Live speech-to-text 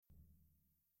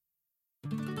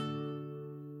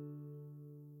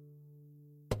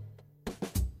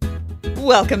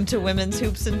Welcome to Women's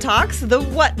Hoops and Talks, the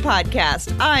What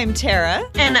Podcast. I'm Tara.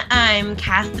 And I'm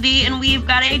Cassidy, and we've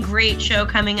got a great show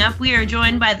coming up. We are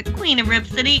joined by the Queen of Rip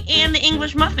City and the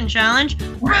English Muffin Challenge,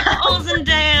 Brooke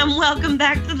Olzendam. Welcome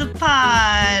back to the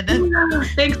pod.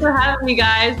 Thanks for having me,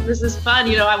 guys. This is fun.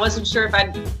 You know, I wasn't sure if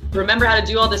I'd remember how to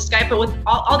do all this Skype, but with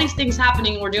all these things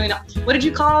happening, we're doing, what did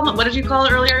you call them? What did you call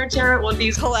it earlier, Tara? What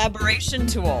these collaboration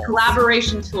tools.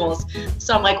 Collaboration tools.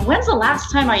 So I'm like, when's the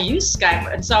last time I used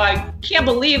Skype? And so I can't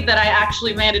believe that I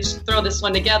actually managed to throw this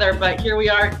one together, but here we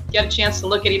are, get a chance to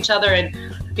look at each other. And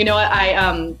you know what,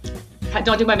 I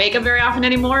don't do my makeup very often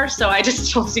anymore, so I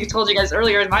just told you guys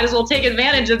earlier, might as well take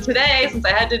advantage of today since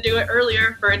I had to do it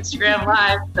earlier for Instagram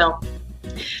Live, so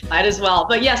might as well.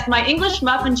 But yes, my English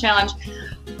Muffin Challenge,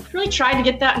 really tried to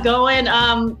get that going.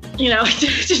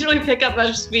 It didn't really pick up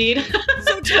much speed.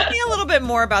 So tell me a little bit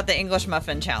more about the English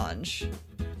Muffin Challenge.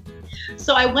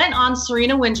 So I went on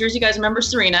Serena Winters. You guys remember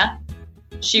Serena?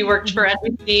 She worked for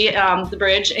NBC, The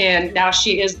Bridge, and now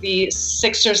she is the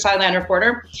Sixers sideline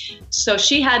reporter. So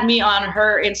she had me on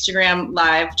her Instagram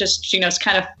Live, just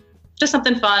kind of just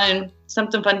something fun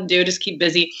to do, just keep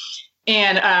busy.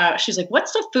 And she's like,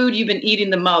 "What's the food you've been eating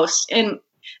the most?" And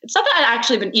it's not that I'd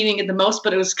actually been eating it the most,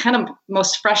 but it was kind of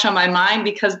most fresh on my mind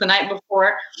because the night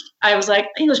before I was like,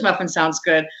 English muffin sounds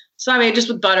good. So I made it just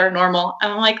with butter, normal.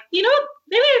 And I'm like, you know what?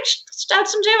 Maybe I should add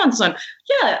some jam on this one.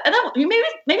 Yeah, and then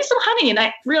maybe some honey. And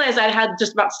I realized I had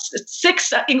just about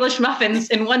 6 English muffins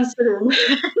in one sitting.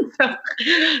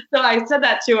 so I said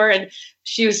that to her, and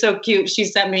she was so cute. She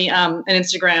sent me an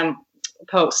Instagram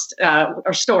post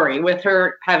or story with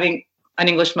her having an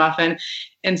English muffin.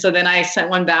 And so then I sent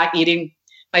one back eating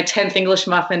my 10th English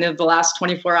muffin of the last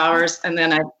 24 hours. And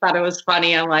then I thought it was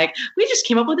funny. I'm like, we just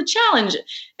came up with a challenge.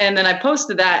 And then I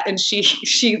posted that, and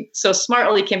she so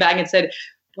smartly came back and said,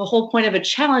 the whole point of a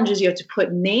challenge is you have to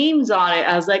put names on it.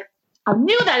 I was like, I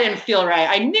knew that didn't feel right.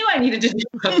 I knew I needed to do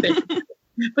something.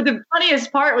 But the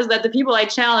funniest part was that the people I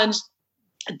challenged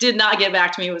did not get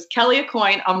back to me. It was Kelly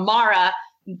Acoin, Amara,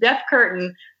 Def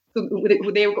Curtin,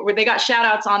 they got shout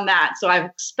outs on that. So I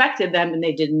expected them, and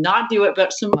they did not do it.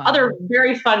 But some other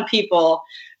very fun people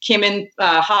came in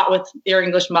hot with their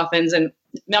English muffins. And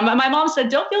now my mom said,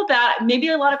 don't feel bad. Maybe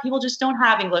a lot of people just don't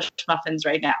have English muffins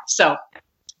right now. So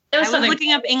I was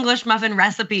looking up English muffin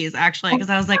recipes, actually, because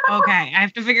I was like, okay, I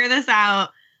have to figure this out.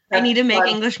 I need to make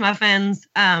English muffins.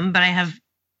 But I have,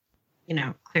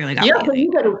 clearly got but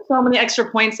you get so many extra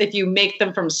points if you make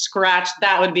them from scratch.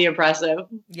 That would be impressive.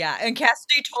 Yeah, and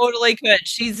Cassidy totally could.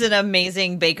 She's an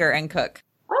amazing baker and cook.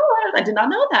 Oh, I did not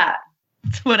know that.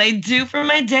 That's what I do for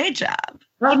my day job.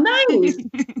 Oh, nice.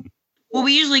 Well,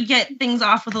 we usually get things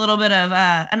off with a little bit of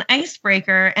an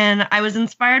icebreaker, and I was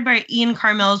inspired by Ian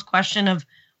Carmel's question of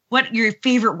what your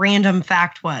favorite random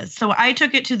fact was. So I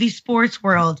took it to the sports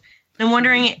world. And I'm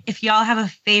wondering if y'all have a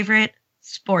favorite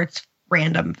sports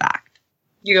random fact.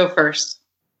 You go first,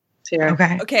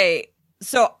 Tara. Okay.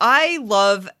 So I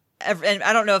love, and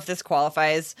I don't know if this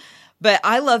qualifies, but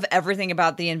I love everything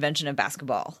about the invention of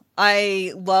basketball.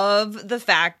 I love the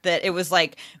fact that it was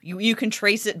like you can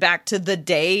trace it back to the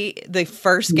day the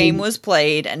first game was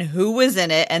played and who was in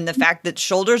it, and the fact that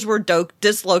shoulders were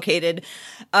dislocated,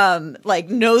 like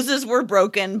noses were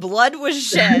broken, blood was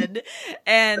shed,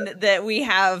 and that we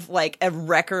have like a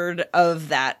record of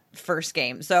that first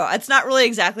game. So it's not really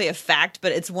exactly a fact,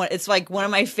 but it's like one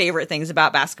of my favorite things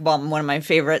about basketball and one of my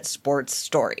favorite sports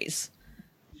stories.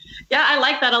 Yeah, I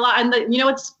like that a lot. And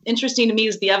what's interesting to me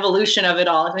is the evolution of it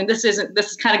all. I mean, this is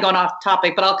kind of going off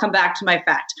topic, but I'll come back to my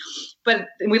fact. But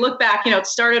we look back, it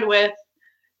started with,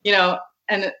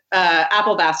 an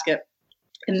apple basket.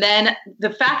 And then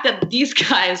the fact that these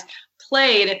guys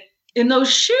played in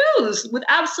those shoes with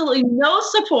absolutely no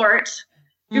support.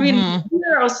 I mean,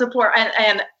 zero support.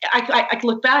 And I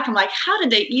look back, I'm like, how did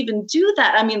they even do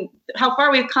that? I mean, how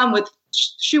far we've come with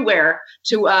shoe wear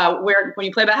to wear when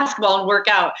you play basketball and work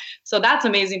out. So that's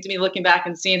amazing to me, looking back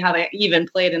and seeing how they even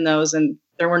played in those, and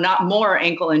there were not more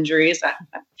ankle injuries.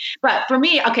 But for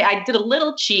me, okay, I did a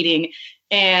little cheating,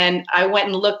 and I went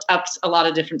and looked up a lot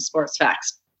of different sports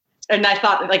facts. And I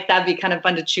thought like that'd be kind of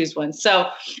fun to choose one. So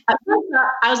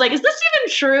I was like, is this even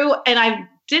true? And I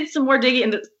did some more digging,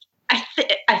 and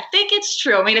I think it's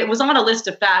true. I mean, it was on a list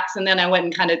of facts, and then I went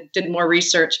and kind of did more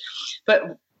research.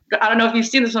 But I don't know if you've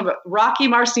seen this one, but Rocky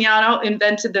Marciano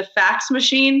invented the fax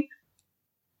machine.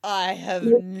 I have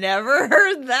never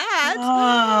heard that.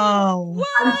 Oh,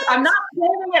 I'm not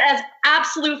claiming it as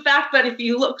absolute fact, but if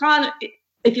you look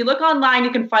online,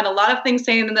 you can find a lot of things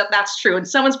saying that that's true. And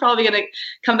someone's probably going to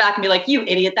come back and be like, "You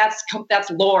idiot! That's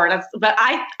lore." But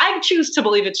I choose to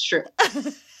believe it's true.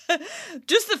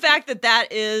 Just the fact that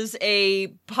that is a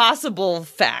possible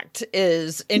fact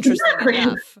is interesting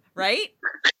enough, right?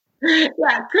 Yeah,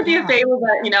 it could be a fable,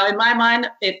 but in my mind,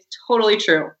 it's totally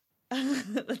true.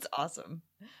 That's awesome.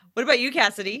 What about you,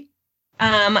 Cassidy?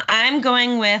 I'm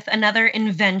going with another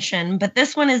invention, but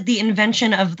this one is the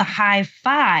invention of the high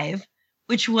five,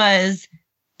 which was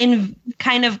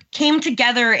kind of came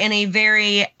together in a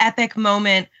very epic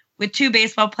moment with two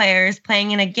baseball players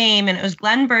playing in a game, and it was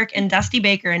Glenn Burke and Dusty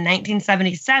Baker in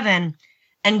 1977.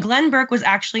 And Glenn Burke was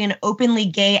actually an openly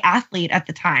gay athlete at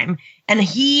the time. And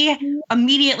he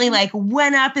immediately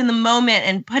went up in the moment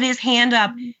and put his hand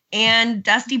up, and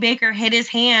Dusty Baker hit his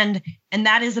hand. And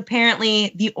that is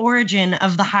apparently the origin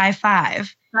of the high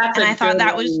five. And I thought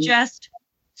that was just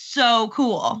so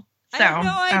cool. So I have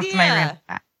no idea. That's my random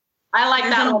fact. I like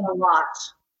that one a lot.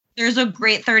 There's a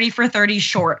great 30 for 30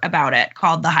 short about it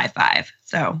called The High Five.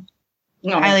 So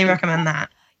highly recommend that.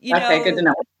 Okay, good to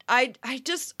know.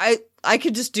 I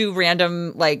could just do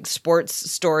random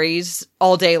sports stories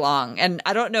all day long. And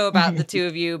I don't know about the two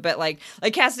of you, but like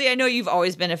Cassidy, I know you've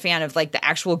always been a fan of the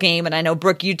actual game. And I know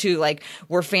Brooke, you two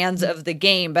were fans of the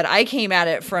game, but I came at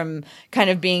it from kind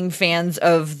of being fans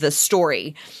of the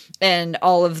story and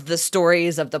all of the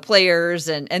stories of the players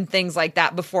and things like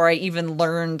that before I even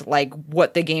learned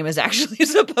what the game is actually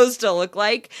supposed to look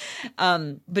like.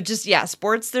 But just,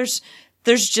 sports,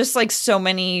 there's just so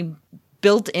many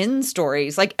built-in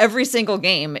stories. Every single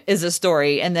game is a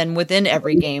story, and then within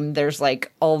every game there's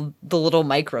all the little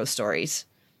micro stories.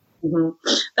 Mm-hmm.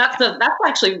 That's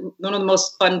actually one of the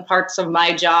most fun parts of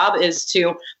my job, is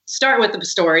to start with the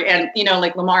story. And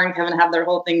Lamar and Kevin have their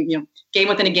whole thing, game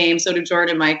within a game. So do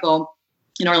Jordan and Michael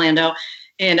in Orlando,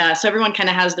 and so everyone kind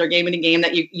of has their game in a game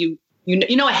that you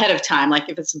ahead of time,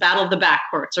 if it's a battle of the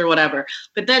backcourts or whatever.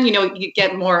 But then, you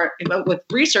get more with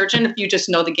research. And if you just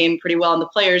know the game pretty well and the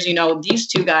players, these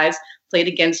two guys played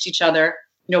against each other,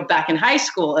 back in high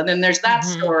school. And then there's that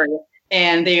story,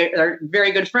 and they are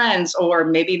very good friends, or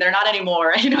maybe they're not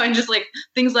anymore, and just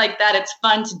things like that. It's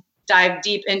fun to dive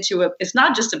deep into it. It's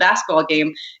not just a basketball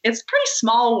game. It's a pretty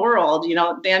small world, the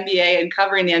NBA, and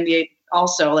covering the NBA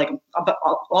also,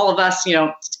 all of us,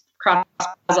 cross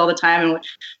all the time, and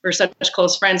we're such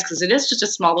close friends because it is just a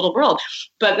small little world.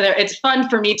 But it's fun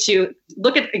for me to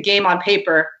look at a game on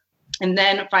paper and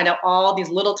then find out all these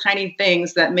little tiny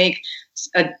things that make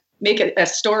a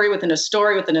story within a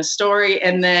story within a story.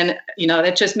 And then,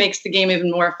 that just makes the game even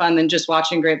more fun than just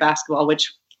watching great basketball,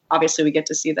 which obviously we get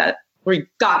to see that. We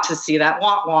got to see that.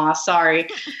 Wah, wah, sorry.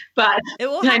 But it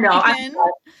will I know. I know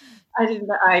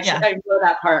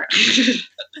that part.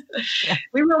 Yeah.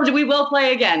 We will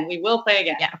play again. We will play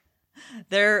again.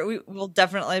 Yeah. We will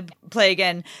definitely play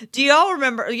again. Do you all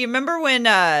remember? You remember when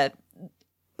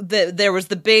there was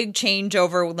the big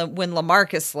changeover when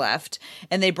LaMarcus left,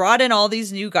 and they brought in all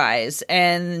these new guys,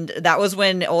 and that was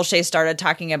when Olshey started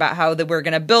talking about how they were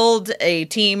going to build a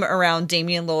team around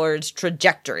Damian Lillard's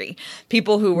trajectory,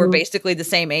 people who were basically the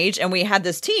same age, and we had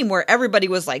this team where everybody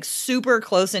was super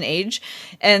close in age,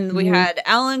 and we had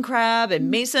Alan Crabb and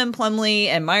Mason Plumlee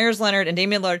and Myers Leonard and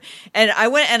Damian Lillard, and I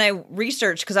went and I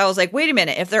researched because I was like, wait a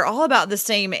minute, if they're all about the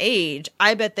same age,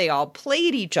 I bet they all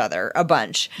played each other a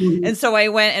bunch, and so I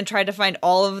went and tried to find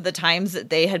all of the times that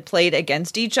they had played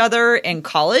against each other in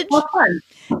college.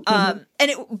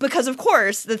 Because of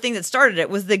course the thing that started it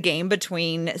was the game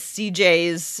between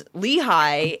CJ's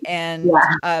Lehigh and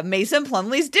Mason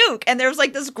Plumlee's Duke, and there was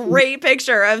this great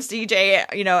picture of CJ,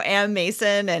 and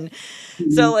Mason, and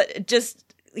so it just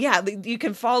you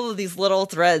can follow these little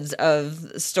threads of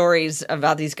stories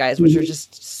about these guys, which are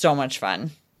just so much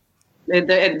fun.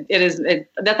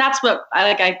 That's what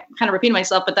I kind of repeat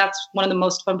myself, but that's one of the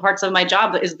most fun parts of my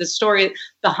job, is the story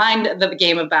behind the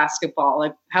game of basketball,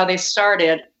 how they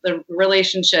started, the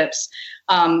relationships.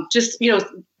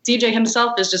 CJ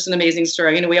himself is just an amazing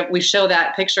story. We show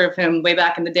that picture of him way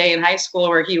back in the day in high school,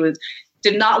 where he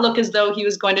did not look as though he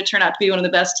was going to turn out to be one of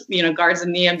the best, guards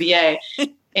in the NBA.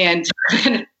 And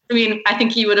I mean, I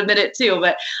think he would admit it too,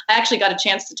 but I actually got a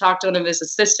chance to talk to one of his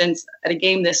assistants at a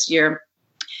game this year.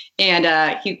 And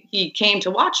he came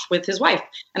to watch with his wife.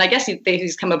 And I guess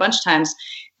he's come a bunch of times.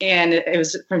 And it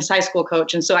was from his high school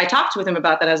coach. And so I talked with him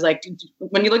about that. I was like,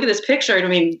 when you look at this picture, I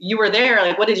mean, you were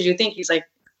there. What did you think? He's like,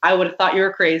 I would have thought you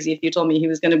were crazy if you told me he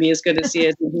was going to be as good as he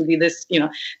is, and he'd be this,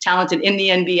 talented in the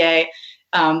NBA.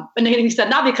 But he said,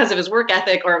 not because of his work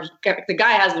ethic, or the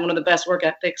guy has one of the best work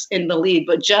ethics in the league,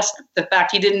 but just the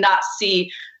fact he did not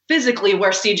see physically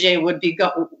where CJ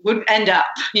would end up,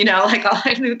 the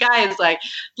guy is to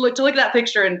look at that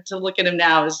picture and to look at him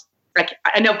now is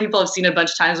I know people have seen it a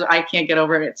bunch of times, but I can't get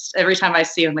over it. It's every time I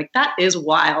see him, that is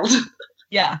wild.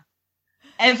 Yeah.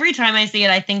 every time I see it,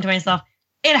 I think to myself,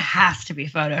 it has to be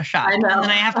Photoshopped. And then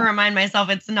I have to remind myself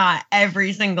it's not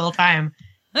every single time.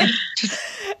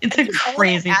 It's a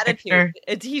crazy picture.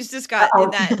 He's just got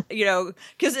in that,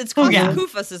 because it's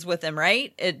Kufus is with him,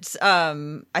 right? It's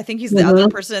I think he's the other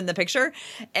person in the picture,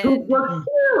 and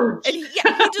he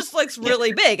just looks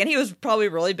really big, and he was probably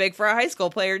really big for a high school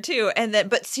player too.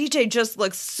 But CJ just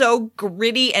looks so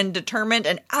gritty and determined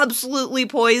and absolutely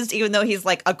poised, even though he's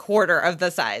like a quarter of the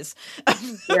size of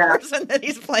the person that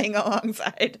he's playing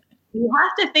alongside. You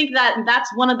have to think that that's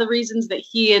one of the reasons that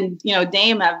he and,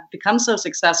 Dame have become so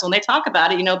successful. And they talk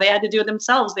about it, they had to do it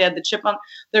themselves. They had the chip on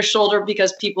their shoulder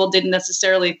because people didn't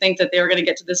necessarily think that they were going to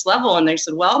get to this level. And they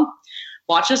said, well,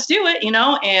 watch us do it,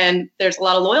 and there's a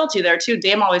lot of loyalty there too.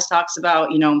 Dame always talks about,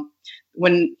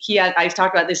 when I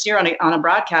talked about this year on a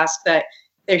broadcast that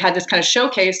they had this kind of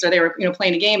showcase, or they were,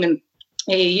 playing a game in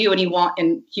AAU,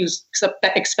 and he was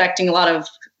expecting a lot of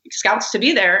scouts to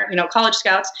be there, college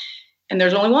scouts. And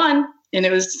there's only one, and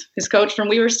it was his coach from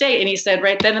Weaver State. And he said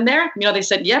right then and there, they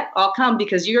said, yep, I'll come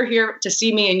because you're here to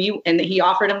see me. And he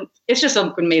offered him. It's just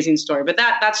an amazing story. But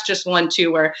that's just one,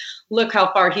 too, where look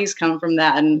how far he's come from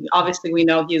that. And obviously we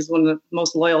know he's one of the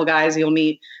most loyal guys you'll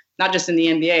meet, not just in the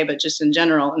NBA, but just in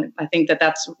general. And I think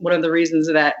that's one of the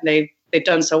reasons that they've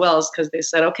done so well is because they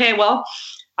said, okay, well,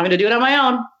 I'm going to do it on my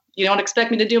own. You don't expect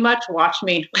me to do much. Watch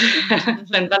me.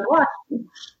 And watch.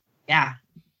 Yeah.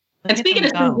 And speaking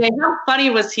of CJ, how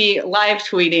funny was he live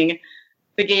tweeting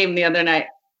the game the other night?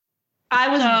 I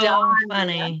was so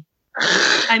funny.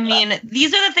 I mean,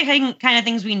 these are the kind of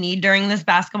things we need during this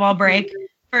basketball break.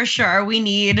 For sure. We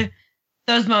need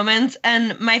those moments.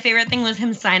 And my favorite thing was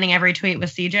him signing every tweet with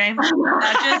CJ.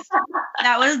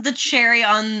 That was the cherry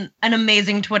on an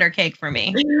amazing Twitter cake for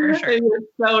me. For sure. You're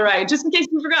so right. Just in case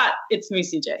you forgot, it's me,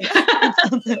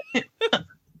 CJ.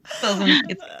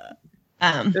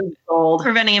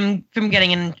 Preventing him from getting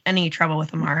in any trouble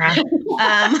with Amara.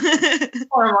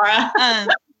 Poor Amara.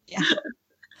 Yeah.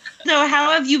 So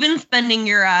how have you been spending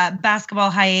your basketball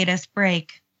hiatus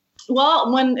break?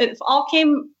 Well, when it all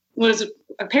was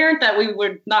apparent that we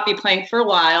would not be playing for a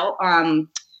while,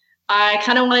 I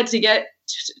kind of wanted to get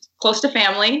close to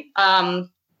family.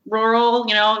 Rural,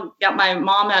 got my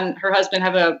mom and her husband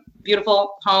have a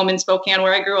beautiful home in Spokane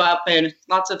where I grew up and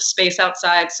lots of space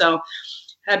outside. So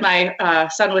had my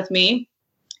son with me,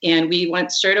 and we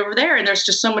went straight over there. And there's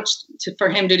just so much for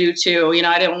him to do too.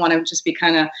 I didn't want to just be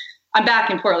I'm back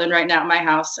in Portland right now at my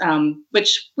house,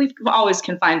 which we always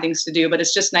can find things to do, but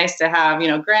it's just nice to have,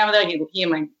 grandmother, he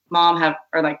and my mom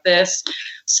are like this.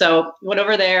 So went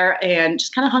over there and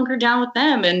just kind of hunkered down with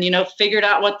them and, figured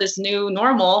out what this new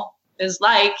normal is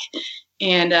like.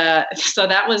 And so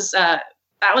that was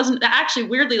actually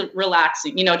weirdly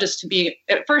relaxing, just to be,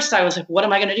 at first I was like, what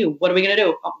am I going to do? What are we going to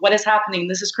do? What is happening?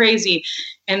 This is crazy.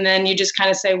 And then you just kind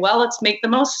of say, well, let's make the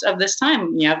most of this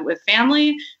time. With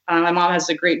family. My mom has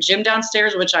a great gym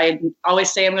downstairs, which I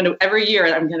always say every year,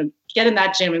 I'm going to get in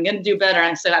that gym. I'm going to do better.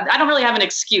 And I said, I don't really have an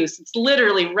excuse. It's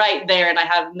literally right there and I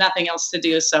have nothing else to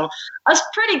do. So I was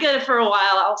pretty good for a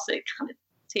while. I'll say kind of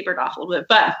tapered off a little bit,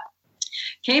 but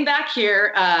came back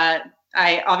here.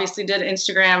 I obviously did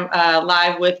Instagram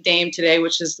live with Dame today,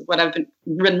 which is what I've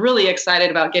been really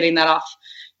excited about getting that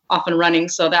off and running.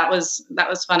 So that was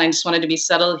fun. I just wanted to be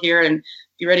settled here and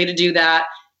be ready to do that.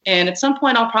 And at some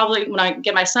point, I'll probably, when I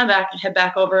get my son back, head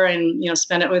back over and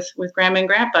spend it with grandma and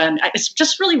grandpa. And it's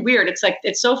just really weird. It's like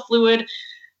it's so fluid.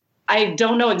 I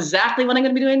don't know exactly what I'm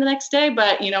going to be doing the next day,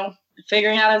 but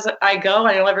figuring out as I go.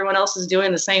 I know everyone else is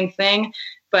doing the same thing.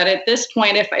 But at this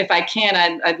point, if I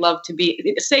can, I'd love to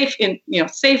be safe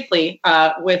safely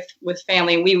with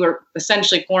family. We were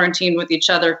essentially quarantined with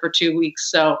each other for 2 weeks,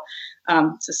 so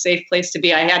it's a safe place to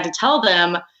be. I had to tell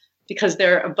them because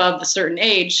they're above a certain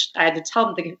age. I had to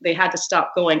tell them they had to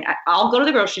stop going. I'll go to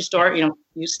the grocery store.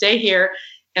 You stay here.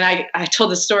 And I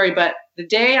told the story, but the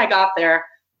day I got there,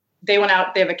 they went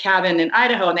out. They have a cabin in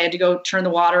Idaho, and they had to go turn the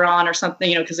water on or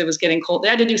something, because it was getting cold. They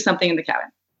had to do something in the cabin.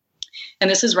 And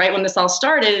this is right when this all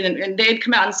started. And they'd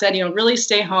come out and said, really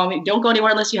stay home. Don't go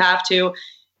anywhere unless you have to.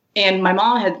 And my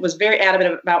mom was very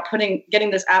adamant about getting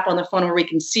this app on the phone where we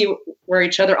can see where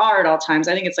each other are at all times.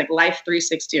 I think it's like Life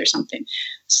 360 or something.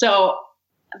 So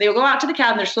they will go out to the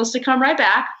cabin. They're supposed to come right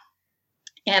back.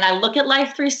 And I look at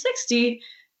Life 360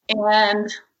 and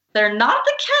they're not at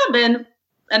the cabin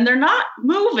and they're not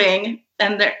moving.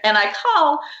 And I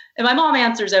call and my mom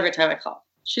answers every time I call.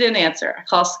 She didn't answer. I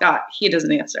call Scott. He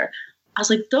doesn't answer. I was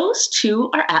like, those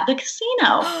two are at the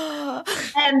casino.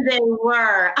 And they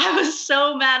were. I was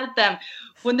so mad at them.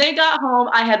 When they got home,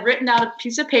 I had written out a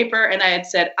piece of paper and I had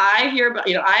said, I,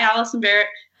 Allison Barrett,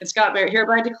 Scott Barrett,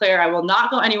 hereby declare I will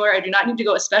not go anywhere. I do not need to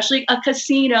go, especially a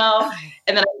casino.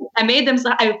 And then I made them,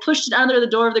 I pushed it under the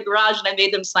door of the garage and I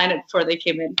made them sign it before they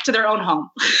came in to their own home.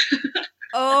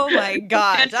 Oh my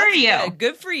God. Good for you.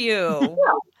 Good for you.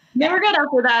 They were good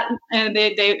after that, and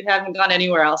they haven't gone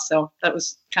anywhere else. So that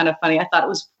was kind of funny. I thought it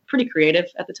was pretty creative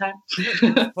at the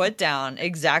time. Foot down.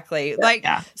 Exactly.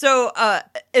 So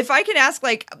if I can ask,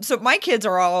 so my kids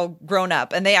are all grown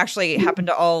up and they actually happen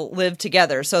to all live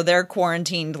together. So they're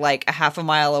quarantined like a half a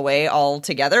mile away all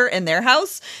together in their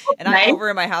house. And Nice. I'm over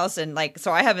in my house and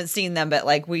so I haven't seen them, but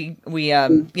we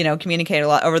communicate a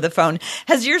lot over the phone.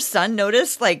 Has your son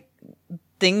noticed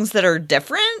things that are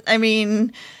different? I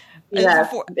mean, Yeah.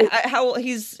 how old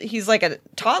he's like a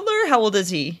toddler? How old is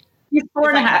he? He's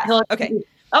 4.5. Okay.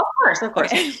 Of course.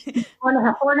 Okay.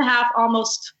 4.5,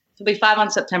 almost. He'll be 5 on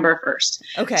September 1st.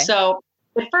 Okay. So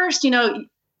at first,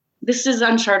 this is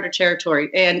uncharted territory,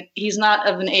 and he's not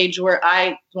of an age where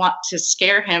I want to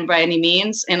scare him by any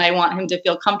means, and I want him to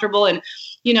feel comfortable. And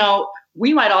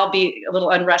we might all be a little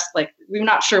unrest, we're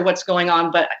not sure what's going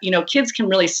on, but kids can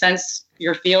really sense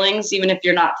your feelings, even if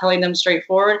you're not telling them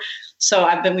straightforward. So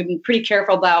we've been pretty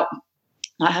careful about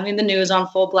not having the news on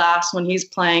full blast when he's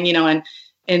playing,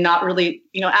 and not really,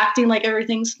 acting like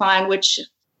everything's fine, which,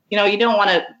 you don't want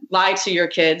to lie to your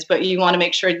kids, but you want to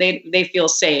make sure they feel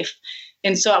safe.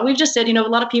 And so we've just said, a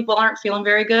lot of people aren't feeling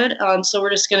very good. So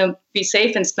we're just going to be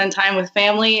safe and spend time with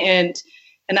family. And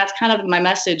that's kind of my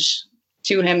message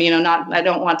to him, I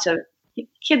don't want to,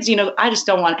 kids, I just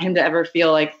don't want him to ever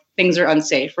feel like things are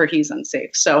unsafe or he's unsafe.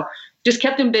 So just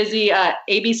kept him busy.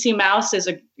 ABC Mouse is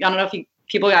I don't know if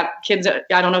people got kids.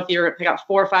 I don't know if you got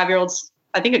 4 or 5 year olds.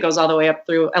 I think it goes all the way up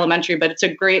through elementary, but it's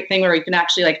a great thing where you can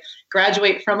actually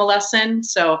graduate from a lesson.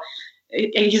 So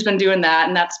he's been doing that,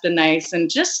 and that's been nice. And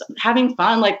just having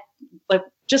fun,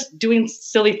 just doing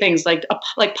silly things like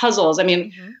puzzles. I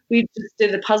mean, we just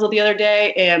did a puzzle the other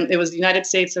day, and it was the United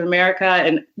States of America.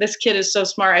 And this kid is so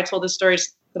smart. I told this story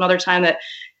some other time that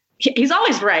he's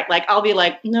always right. I'll be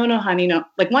like, no, honey, no.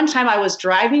 One time I was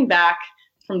driving back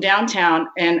from downtown,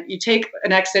 and you take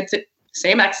an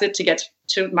same exit to get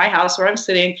to my house where I'm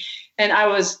sitting, and I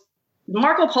was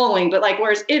Marco Poloing, but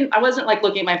I wasn't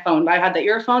looking at my phone, but I had the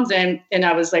earphones in, and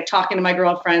I was talking to my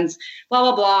girlfriends, blah,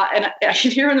 blah, blah. And I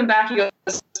could hear in the back, he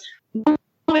goes,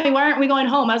 why aren't we going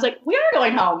home? I was like, we are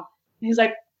going home. And he's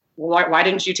like, well, why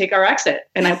didn't you take our exit?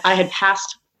 And I had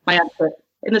passed my exit.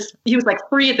 And he was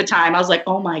 3 at the time. I was like,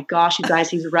 oh my gosh, you guys,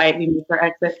 he's right. We need our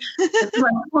exit.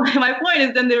 My point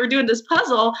is, then they were doing this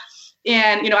puzzle,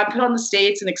 and, I put on the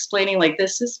states and explaining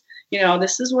this is,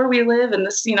 this is where we live, and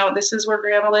this, this is where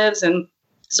grandma lives, and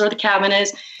this is where the cabin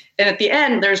is. And at the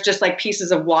end, there's just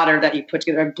pieces of water that you put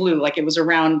together, blue, it was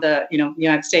around the,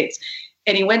 United States.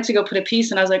 And he went to go put a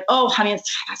piece, and I was like, oh, honey,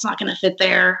 that's not going to fit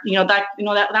there. That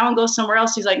one goes somewhere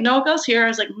else. He's like, no, it goes here. I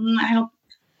was like, I don't.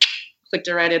 Clicked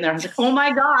it right in there. I was like, oh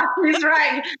my gosh, he's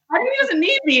right. He doesn't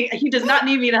need me. He does not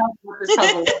need me to help with this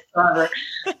puzzle whatsoever.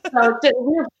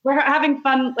 So we're having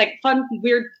fun, fun,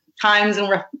 weird times, and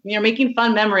we're making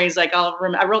fun memories. I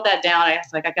wrote that down. I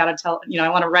was like, I got to tell, I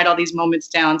want to write all these moments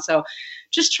down. So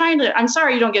just I'm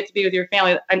sorry you don't get to be with your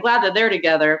family. I'm glad that they're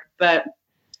together, but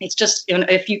it's just,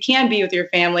 if you can be with your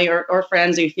family or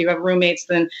friends, if you have roommates,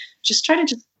 then just try to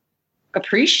just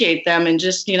appreciate them and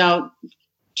just,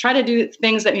 try to do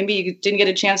things that maybe you didn't get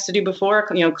a chance to do before.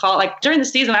 Call during the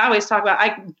season. I always talk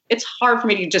about it's hard for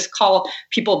me to just call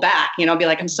people back. Be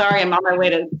like, I'm sorry, I'm on my way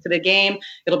to the game.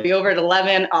 It'll be over at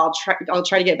 11. I'll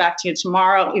try to get back to you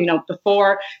tomorrow.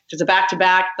 Before, if it's a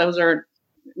back-to-back, those are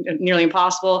nearly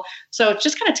impossible. So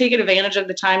just kind of taking advantage of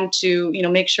the time to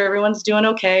make sure everyone's doing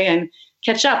okay and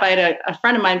catch up. I had a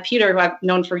friend of mine, Peter, who I've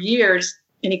known for years,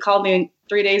 and he called me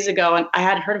 3 days ago, and I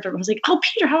hadn't heard of him. I was like, oh,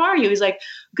 Peter, how are you? He's like,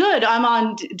 good. I'm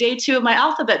on day 2 of my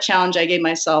alphabet challenge I gave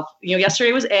myself.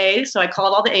 Yesterday was A, so I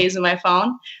called all the A's in my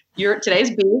phone. Today's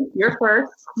B, you're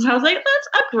first. So I was like, that's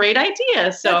a great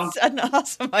idea. So that's an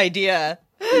awesome idea.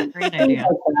 Great idea.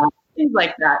 Things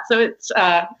like that. So it's,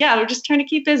 we're just trying to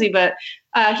keep busy, but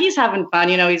he's having fun.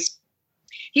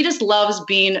 He just loves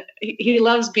being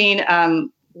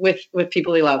with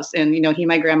people he loves. And, he and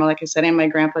my grandma, like I said, and my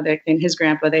grandpa, and his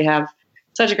grandpa, they have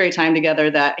such a great time together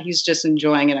that he's just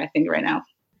enjoying it, I think, right now.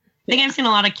 I think I've seen a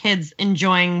lot of kids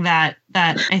enjoying that.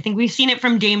 I think we've seen it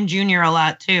from Dame Jr. a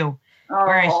lot too,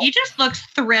 where he just looks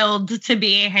thrilled to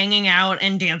be hanging out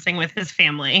and dancing with his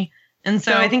family. And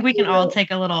so I think we can all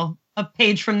take a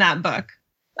page from that book.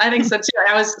 I think so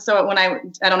too. When I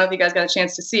don't know if you guys got a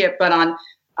chance to see it, but on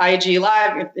IG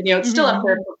Live, it's still up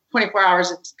there for 24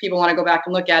 hours if people want to go back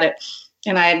and look at it.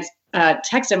 And I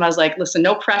texted him, I was like, listen,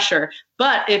 no pressure.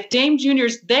 But if Dame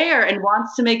Jr.'s there and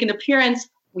wants to make an appearance,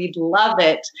 we'd love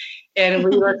it. And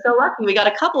we were so lucky. We got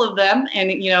a couple of them,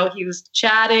 and he was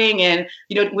chatting, and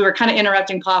we were kind of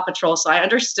interrupting Paw Patrol, so I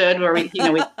understood where we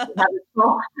had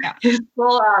his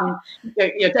full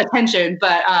attention.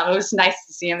 But it was nice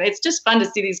to see him. It's just fun to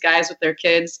see these guys with their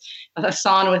kids.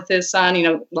 Hassan with his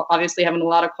son, obviously having a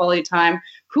lot of quality time.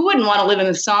 Who wouldn't want to live in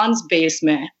Hassan's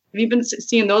basement? Have you been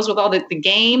seeing those with all the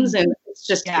games? And it's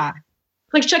just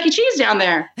like Chuck E. Cheese down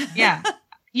there. Yeah.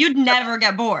 You'd never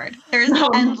get bored. There's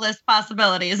endless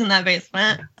possibilities in that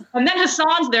basement. And then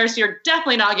Hassan's there, so you're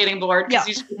definitely not getting bored because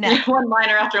he's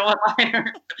one-liner after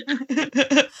one-liner.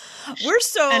 We're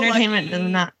so entertainment lucky.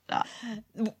 Does not stop.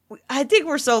 I think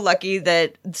we're so lucky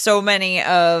that so many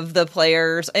of the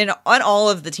players and on all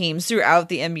of the teams throughout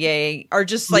the NBA are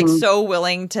just like so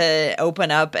willing to open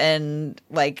up and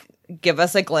like give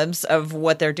us a glimpse of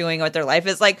what they're doing, what their life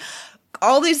is like.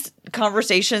 All these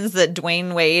conversations that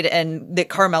Dwayne Wade and that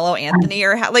Carmelo Anthony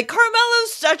are like,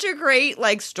 Carmelo's such a great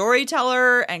like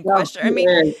storyteller and questioner. I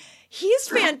mean, he's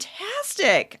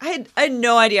fantastic. I had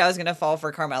no idea I was going to fall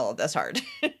for Carmelo this hard.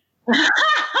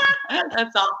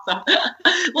 That's awesome.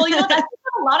 Well, I think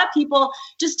a lot of people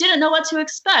just didn't know what to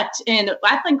expect. And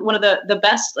I think one of the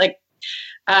best, like,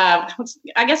 I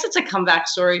guess it's a comeback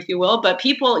story, if you will, but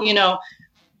people,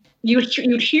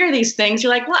 you'd hear these things.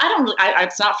 You're like, well,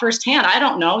 it's not firsthand. I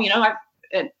don't know.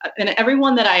 And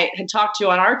everyone that I had talked to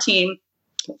on our team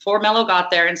before Melo got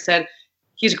there and said,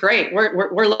 he's great.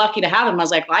 We're lucky to have him. I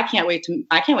was like, well, I can't wait to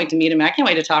meet him. I can't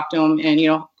wait to talk to him. And,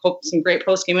 hope some great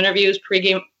post-game interviews,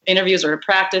 pre-game interviews or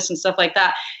practice and stuff like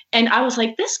that. And I was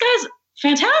like, this guy's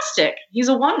fantastic. He's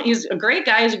a great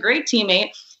guy. He's a great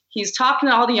teammate. He's talking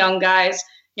to all the young guys.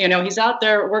 He's out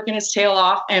there working his tail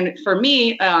off. And for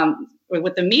me,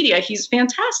 with the media, he's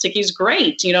fantastic. He's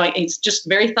great. He's just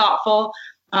very thoughtful.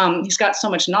 He's got so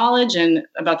much knowledge and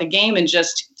about the game and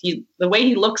just the way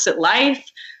he looks at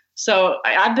life. So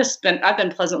I've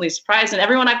been pleasantly surprised. And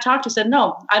everyone I've talked to said,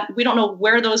 no, we don't know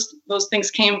where those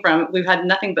things came from. We've had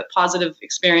nothing but positive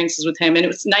experiences with him. And it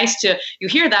was nice you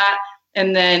hear that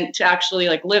and then to actually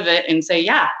like live it and say,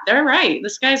 yeah, they're right.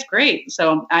 This guy's great.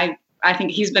 So I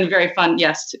think he's been very fun,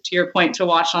 yes, to your point, to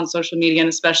watch on social media and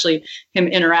especially him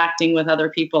interacting with other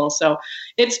people. So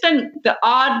it's been the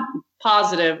odd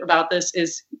positive about this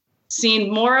is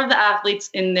seeing more of the athletes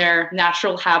in their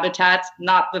natural habitats,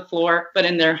 not the floor, but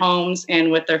in their homes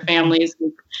and with their families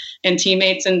and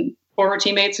teammates and former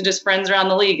teammates and just friends around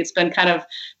the league. It's been kind of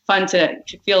fun to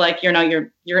feel like,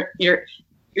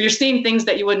 you're seeing things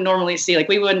that you wouldn't normally see. Like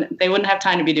they wouldn't have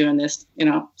time to be doing this,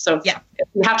 So yeah,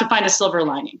 you have to find a silver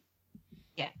lining.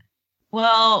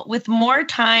 Well, with more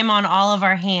time on all of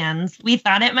our hands, we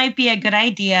thought it might be a good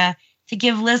idea to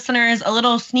give listeners a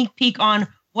little sneak peek on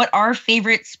what our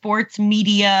favorite sports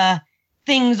media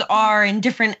things are in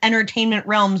different entertainment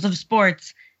realms of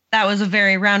sports. That was a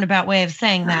very roundabout way of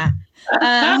saying that.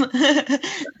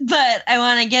 But I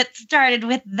want to get started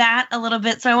with that a little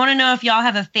bit. So I want to know if y'all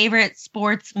have a favorite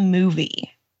sports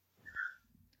movie.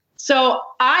 So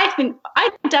I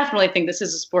definitely think this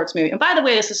is a sports movie. And by the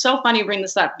way, this is so funny you bring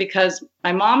this up because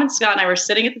my mom and Scott and I were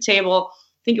sitting at the table,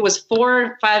 I think it was 4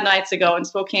 or 5 nights ago in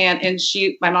Spokane. And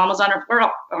my mom was we're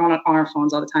on our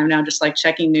phones all the time now, just like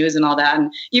checking news and all that.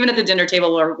 And even at the dinner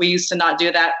table where we used to not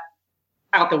do that,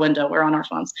 out the window, we're on our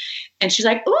phones. And she's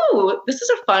like, ooh, this is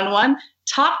a fun one.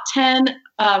 Top 10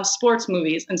 sports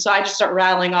movies. And so I just start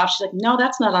rattling off. She's like, no,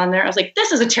 that's not on there. I was like,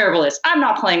 this is a terrible list. I'm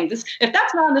not playing this. If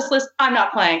that's not on this list, I'm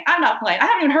not playing. I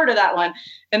haven't even heard of that one.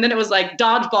 And then it was like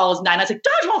Dodgeball is 9. I was like,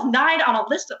 Dodgeball's 9 on a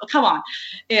list? Come on.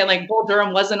 And like Bull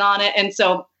Durham wasn't on it. And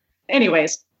so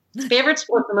anyways, favorite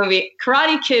sports movie,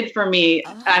 Karate Kid for me.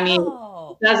 Oh. I mean,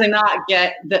 does not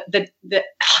get the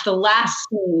last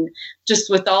scene just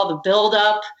with all the build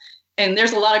up. And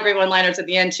there's a lot of great one-liners at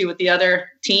the end too with the other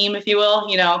team, if you will,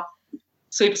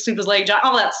 sweep his leg,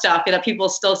 all that stuff that people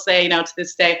still say, to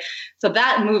this day. So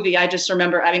that movie, I just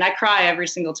remember, I mean, I cry every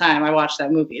single time I watch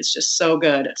that movie. It's just so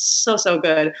good. It's so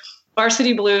good.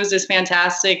 Varsity Blues is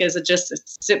fantastic. Is it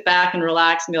just sit back and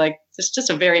relax and be like, it's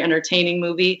just a very entertaining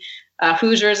movie.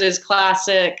 Hoosiers is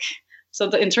classic. So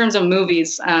in terms of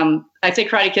movies, I'd say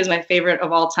Karate Kid is my favorite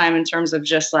of all time in terms of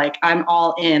just like, I'm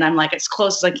all in. I'm like as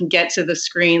close as I can get to the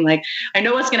screen. Like I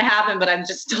know what's going to happen, but I'm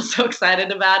just still so excited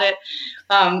about it.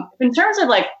 In terms of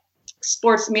like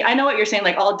sports, I know what you're saying,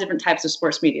 like all different types of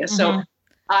sports media. Mm-hmm. So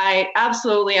I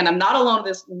absolutely, and I'm not alone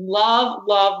with this,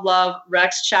 love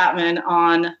Rex Chapman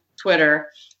on Twitter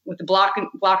with the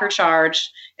blocker charge.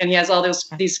 And he has all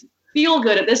these feel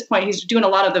good at this point. He's doing a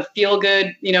lot of the feel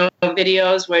good,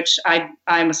 videos, which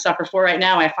I'm a sucker for right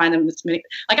now. I find them like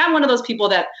I'm one of those people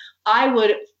that I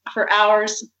would for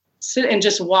hours sit and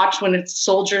just watch when it's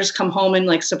soldiers come home and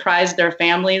like surprise their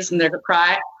families and they're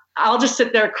cry. I'll just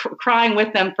sit there crying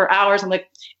with them for hours. I'm like,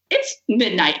 it's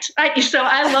midnight. So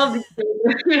I love these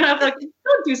things. Like,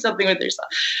 don't do something with yourself.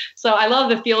 So I love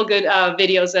the feel good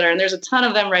videos that are, and there's a ton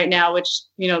of them right now, which,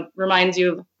 reminds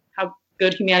you of how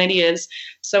good humanity is.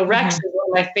 So Rex is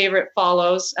one of my favorite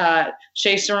follows.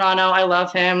 Shea Serrano, I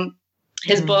love him.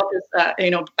 His book is,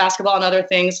 Basketball and Other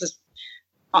Things is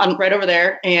on right over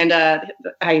there. And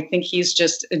I think he's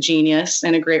just a genius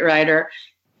and a great writer.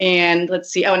 And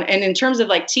let's see. Oh, and in terms of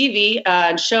like TV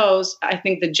and shows, I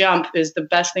think The Jump is the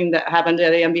best thing that happened to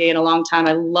the NBA in a long time.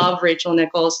 I love Rachel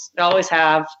Nichols. I always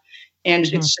have. And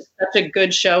it's just such a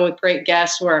good show with great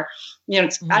guests where,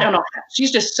 I don't know.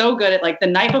 She's just so good at like the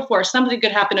night before something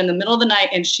could happen in the middle of the night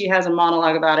and she has a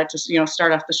monologue about it to,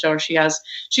 start off the show.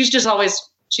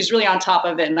 She's really on top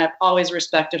of it. And I've always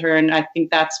respected her. And I think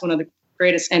that's one of the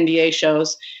greatest NBA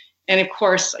shows. And of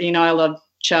course, I love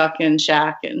Chuck and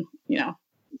Shaq and,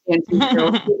 and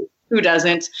who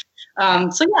doesn't? So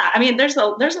yeah, I mean, there's a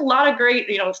lot of great,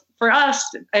 for us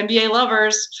NBA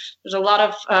lovers, there's a lot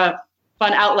of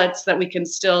fun outlets that we can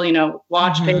still,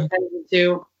 watch, pay attention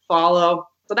to, follow.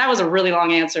 So that was a really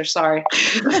long answer. Sorry.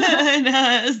 No,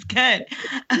 it was good.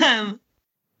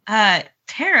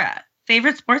 Tara,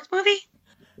 favorite sports movie?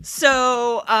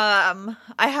 So I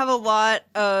have a lot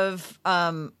of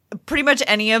pretty much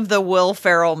any of the Will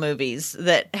Ferrell movies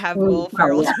that have Will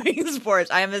Ferrell doing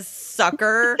sports. I am a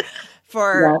sucker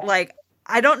for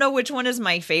I don't know which one is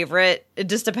my favorite. It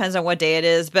just depends on what day it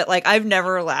is. But like, I've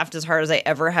never laughed as hard as I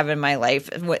ever have in my life,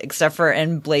 except for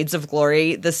in Blades of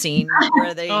Glory, the scene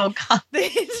where they,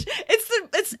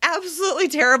 it's absolutely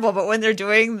terrible. But when they're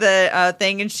doing the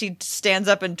thing and she stands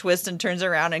up and twists and turns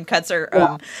around and cuts her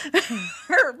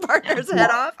her partner's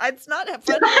head off, it's not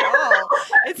funny at all.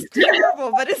 It's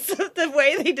terrible, but it's the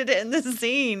way they did it in this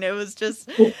scene. It was just,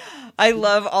 I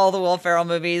love all the Will Ferrell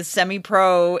movies.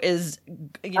 Semi-Pro is,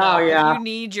 if you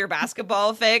need your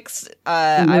basketball fix,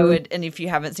 I would, and if you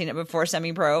haven't seen it before,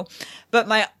 Semi-Pro. But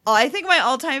I think my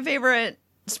all-time favorite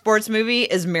sports movie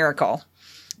is Miracle.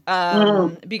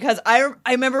 Because I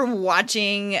remember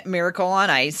watching Miracle on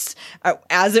Ice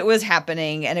as it was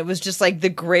happening, and it was just like the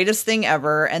greatest thing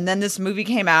ever. And then this movie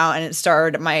came out, and it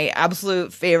starred my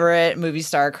absolute favorite movie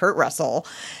star, Kurt Russell,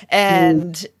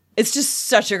 and it's just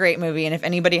such a great movie. And if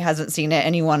anybody hasn't seen it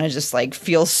and you want to just like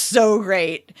feel so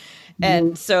great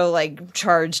and so like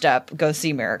charged up, go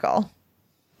see Miracle.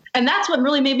 And that's what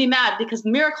really made me mad, because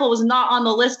Miracle was not on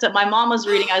the list that my mom was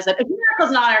reading. I said, if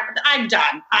Miracle's not, I'm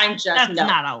done. That's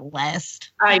not a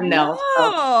list. I know.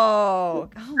 Oh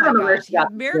my gosh.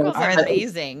 Miracles are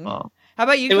amazing. How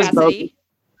about you, Cassidy?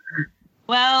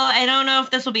 Well, I don't know if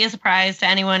this will be a surprise to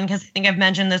anyone, because I think I've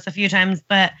mentioned this a few times,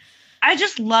 but I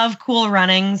just love Cool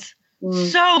Runnings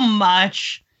so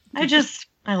much. I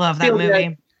love that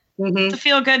movie. It's a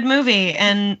feel-good movie,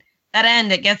 and that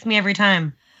end, it gets me every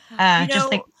time.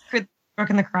 Just like Brooke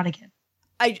and the Karate Kid.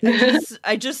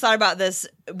 I just thought about this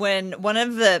when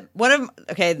there's a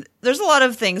lot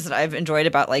of things that I've enjoyed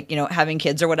about like, having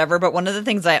kids or whatever, but one of the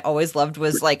things I always loved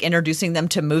was like introducing them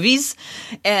to movies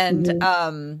and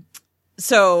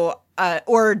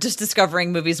or just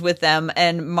discovering movies with them.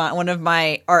 And one of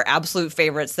our absolute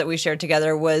favorites that we shared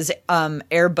together was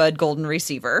Air Bud Golden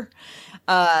Receiver.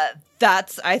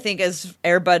 That's, I think, as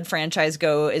Air Bud franchise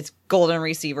go, it's Golden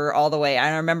Receiver all the way.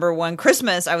 I remember one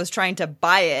Christmas I was trying to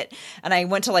buy it, and I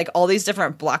went to like all these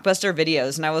different Blockbuster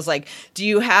videos, and I was like, do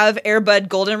you have Air Bud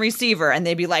Golden Receiver? And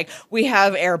they'd be like, we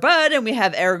have Air Bud and we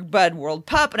have Air Bud World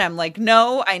Pup. And I'm like,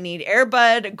 no, I need Air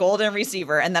Bud Golden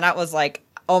Receiver. And then I was like,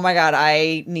 oh my God,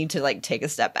 I need to like take a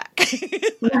step back.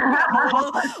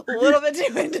 a little bit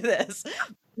too into this.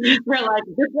 We're like,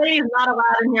 this lady's not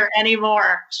allowed in here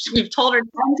anymore. We've told her 10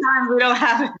 times we don't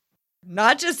have it.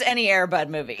 Not just any Air Bud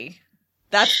movie.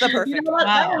 That's the perfect one.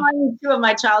 That reminds me too of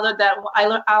my childhood that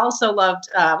I also loved,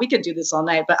 we could do this all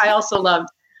night, but I also loved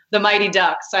The Mighty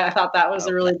Ducks. I thought that was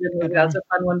a really good movie. That was a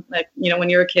fun one, like, when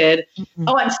you're a kid.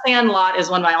 Oh, and Sandlot is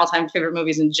one of my all-time favorite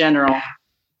movies in general.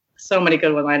 So many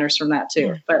good one-liners from that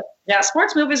too. But yeah,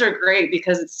 sports movies are great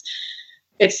because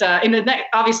it's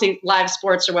obviously live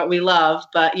sports are what we love,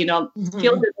 but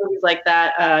feel-good movies like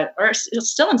that are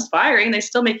still inspiring. They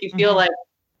still make you feel like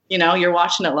you're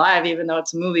watching it live, even though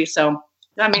it's a movie. So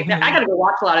I mean, I gotta go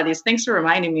watch a lot of these. Thanks for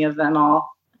reminding me of them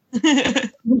all.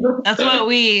 That's what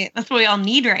we all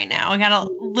need right now. We got a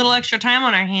little extra time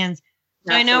on our hands.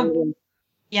 So Absolutely.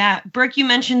 I know, Brooke, you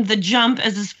mentioned The Jump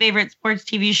as his favorite sports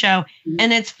TV show,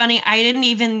 and it's funny. I didn't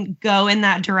even go in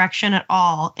that direction at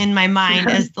all in my mind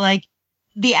as like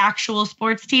the actual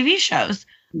sports TV shows.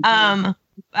 But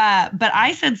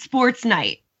I said Sports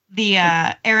Night the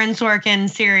Aaron Sorkin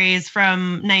series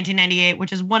from 1998,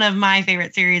 which is one of my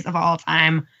favorite series of all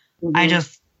time. I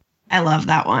love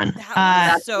that one.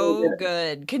 That was so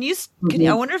good. Can you?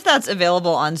 I wonder if that's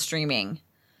available on streaming.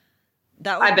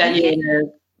 I bet you it is.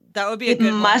 That would be a good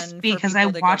one. It must be because I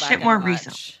watched it more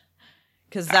recently.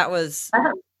 Because that was.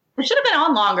 It should have been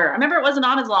on longer. I remember it wasn't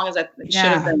on as long as it should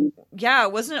have been. Yeah,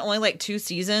 wasn't it only like 2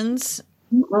 seasons?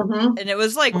 Mm-hmm. And it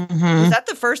was like, was that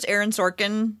the first Aaron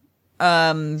Sorkin?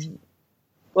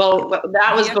 Well,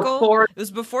 that was vehicle? before. It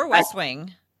was before West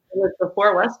Wing. It was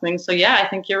before West Wing, so yeah, I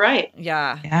think you're right.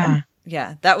 Yeah.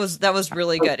 That was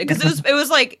really good because it was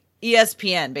like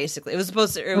ESPN basically. It was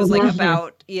supposed to. It was like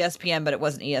about ESPN, but it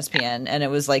wasn't ESPN, and it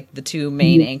was like the 2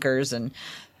 main anchors and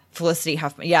Felicity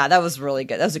Huffman. Yeah, that was really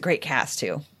good. That was a great cast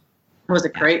too. It was a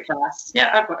great cast.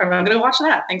 Yeah, I'm going to watch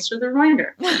that. Thanks for the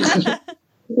reminder.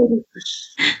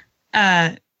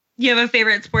 You have a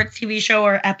favorite sports TV show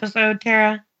or episode,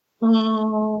 Tara?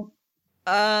 I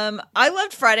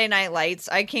loved Friday Night Lights.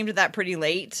 I came to that pretty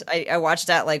late. I watched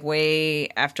that like way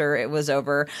after it was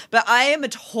over. But I am a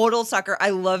total sucker. I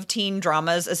love teen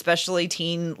dramas, especially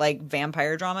teen like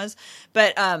vampire dramas.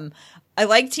 But I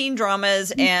like teen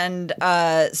dramas, and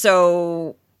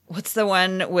so what's the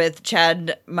one with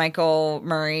Chad Michael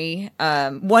Murray?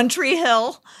 One Tree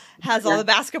Hill has all the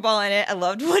basketball in it. I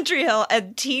loved One Tree Hill,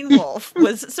 and Teen Wolf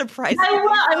was surprisingly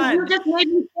fun. You just made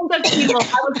me think of Teen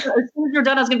Wolf. As soon as you're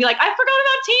done, I was going to be like, I forgot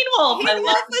about Teen Wolf. Teen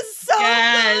Wolf was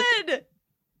so good.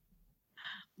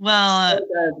 Well,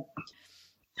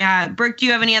 yeah. Brooke, do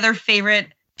you have any other favorite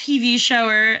TV show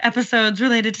or episodes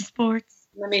related to sports?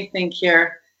 Let me think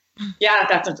here.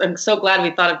 Yeah, I'm so glad we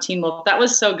thought of Teen Wolf. That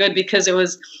was so good because it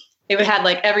had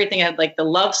like everything. It had like the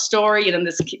love story, and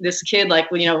this kid like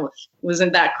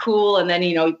wasn't that cool, and then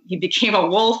he became a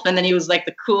wolf, and then he was like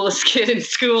the coolest kid in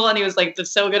school, and he was like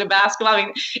so good at basketball. I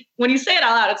mean, when you say it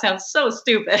out loud, it sounds so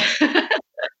stupid,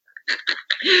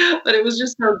 but it was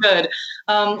just so good.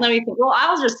 Let me think. Well,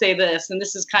 I'll just say this, and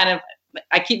this is kind of,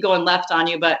 I keep going left on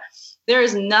you, but there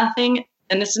is nothing,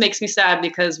 and this makes me sad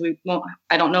because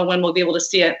I don't know when we'll be able to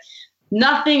see it.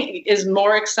 Nothing is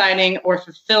more exciting or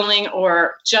fulfilling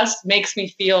or just makes me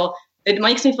feel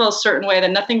a certain way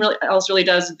that nothing else really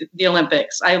does. The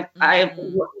Olympics. I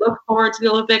look forward to the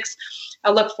Olympics.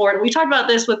 I look forward. We talked about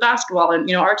this with basketball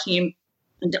and, our team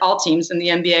and all teams in the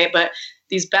NBA, but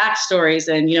these backstories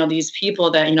and, these people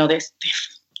that,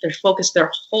 they're focused their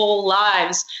whole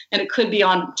lives, and it could be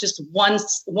on just one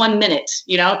minute,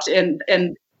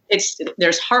 and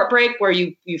there's heartbreak where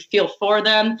you feel for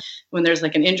them when there's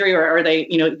like an injury or they,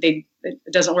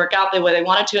 it doesn't work out the way they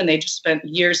wanted to, and they just spent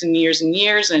years and years and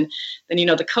years. And then,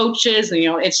 the coaches, and,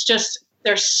 it's just,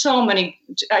 there's so many,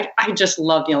 I just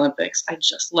love the Olympics. I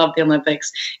just love the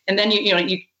Olympics. And then,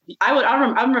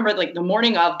 I remember like the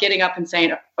morning of getting up and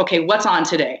saying, okay, what's on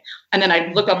today? And then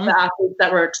I'd look up the athletes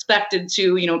that were expected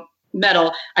to,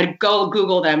 medal. I'd go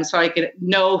Google them so I could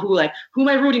know who am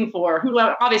I rooting for?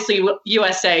 Obviously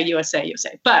USA.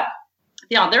 But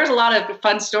there's a lot of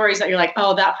fun stories that you're like,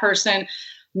 oh, that person,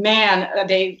 man,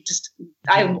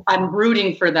 I'm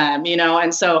rooting for them,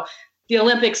 and so the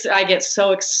Olympics, I get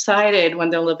so excited when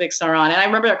the Olympics are on. And I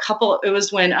remember it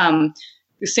was when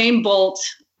Usain Bolt,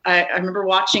 I remember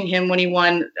watching him when he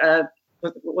won the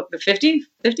 50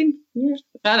 years?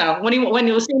 I don't know. When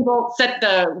Usain Bolt set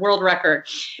the world record,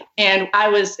 and I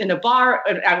was in a bar,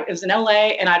 it was in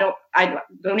LA, and I don't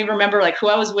even remember like who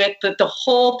I was with, but the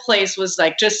whole place was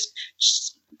like just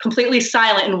completely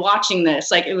silent and watching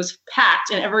this. Like it was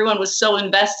packed and everyone was so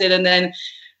invested, and then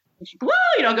woo,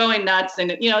 going nuts.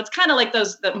 And it's kind of like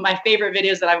my favorite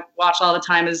videos that I watch all the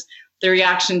time is the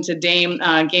reaction to Dame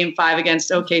Game 5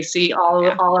 against OKC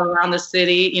all around the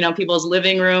city, people's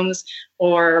living rooms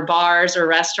or bars or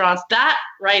restaurants. That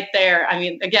right there, I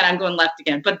mean, again, I'm going left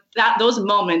again, but those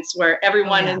moments where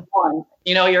everyone is one,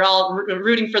 you're all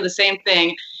rooting for the same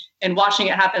thing and watching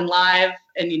it happen live.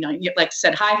 And, you like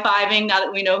said, high-fiving, now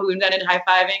that we know who invented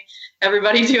high-fiving,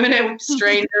 everybody doing it with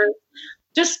strangers.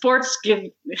 Just sports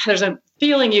there's a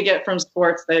feeling you get from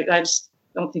sports that I just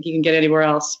don't think you can get anywhere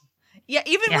else. Yeah,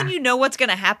 even when you know what's going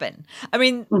to happen. I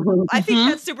mean, I think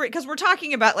that's super, because we're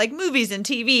talking about like movies and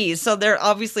TVs. So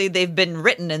they've been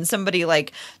written and somebody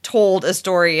like told a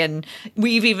story, and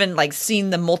we've even like seen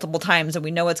them multiple times and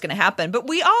we know what's going to happen. But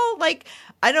we all like,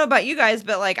 I don't know about you guys,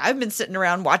 but like I've been sitting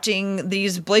around watching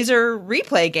these Blazer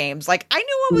replay games. Like I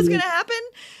knew what was going to happen,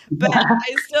 but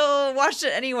I still watched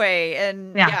it anyway.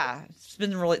 And it's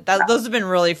been those have been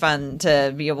really fun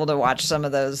to be able to watch some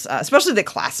of those, especially the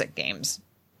classic games.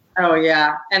 Oh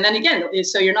yeah. And then again,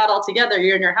 so you're not all together,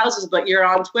 you're in your houses, but you're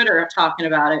on Twitter talking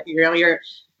about it. You're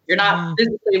You're not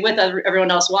physically with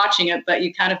everyone else watching it, but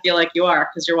you kind of feel like you are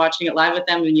because you're watching it live with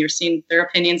them and you're seeing their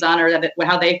opinions on it or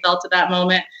how they felt at that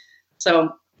moment.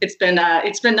 So it's been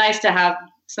nice to have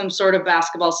some sort of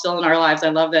basketball still in our lives. I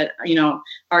love that,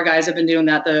 our guys have been doing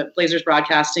that. The Blazers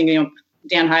broadcasting,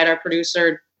 Dan Hyde, our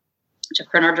producer, Jeff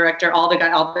Kern, our director, all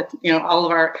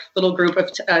of our little group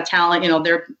of talent,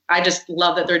 I just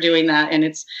love that they're doing that. And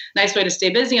it's a nice way to stay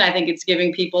busy. And I think it's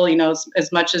giving people,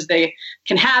 as much as they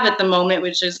can have at the moment,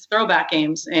 which is throwback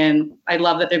games. And I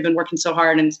love that they've been working so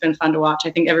hard and it's been fun to watch.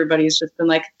 I think everybody's just been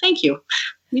like, thank you.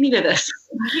 We needed this.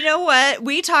 You know what?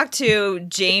 We talked to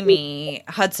Jamie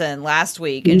Hudson last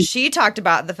week, and she talked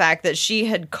about the fact that she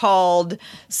had called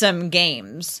some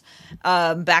games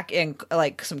back in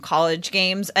like some college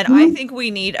games. And I think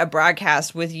we need a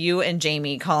broadcast with you and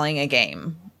Jamie calling a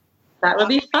game. That would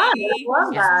be fun. I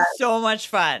love that. So much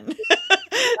fun.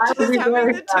 That would be Just having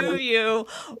very the fun. two of you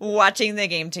watching the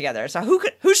game together. So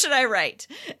who should I write?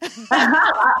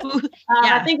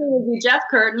 I think it would be Jeff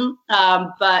Curtin.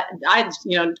 But I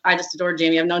just adore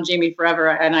Jamie. I've known Jamie forever,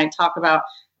 and I've talked about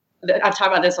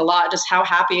this a lot. Just how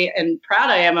happy and proud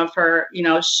I am of her.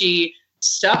 She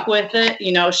stuck with it.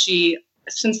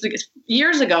 Since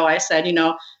years ago, I said,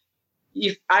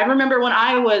 I remember when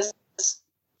I was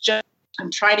I'm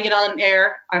trying to get on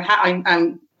air.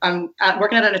 I'm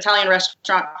working at an Italian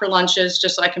restaurant for lunches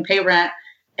just so I can pay rent,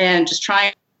 and just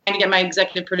trying to get my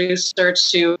executive producer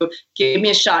to give me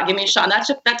a shot. And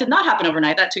that did not happen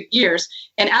overnight. That took years.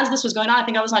 And as this was going on, I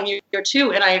think I was on year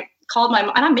 2, and I called my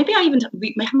mom. And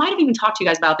we might have even talked to you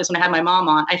guys about this when I had my mom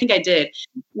on. I think I did,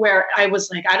 where I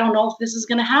was like, I don't know if this is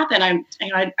going to happen.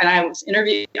 I was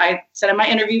interviewed. I said I might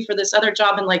interview for this other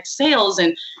job in like sales,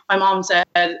 and my mom said,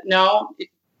 no,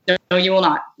 you will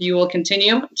not. You will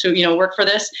continue to, work for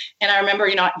this. And I remember,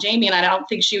 Jamie, and I don't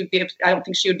think she would be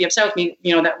upset with me,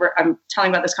 that I'm telling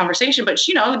about this conversation, but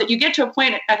that you get to a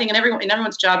point, I think in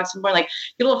everyone's job, it's more like,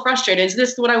 you're a little frustrated. Is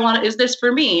this what I want? Is this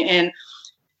for me? And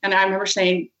I remember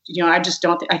saying, I just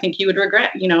don't, I think you would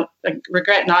regret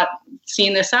not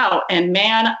seeing this out. And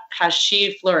man, has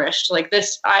she flourished like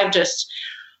this.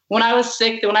 When I was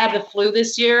sick, when I had the flu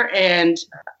this year, and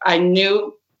I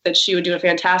knew that she would do a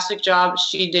fantastic job.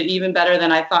 She did even better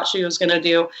than I thought she was going to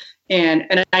do.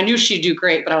 And I knew she'd do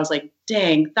great, but I was like,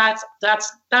 dang, that's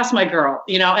my girl,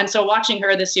 And so watching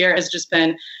her this year has just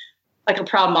been like a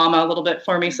proud mama a little bit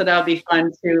for me. So that would be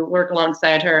fun to work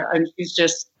alongside her. And she's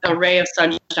just a ray of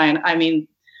sunshine. I mean,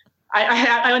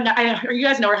 I you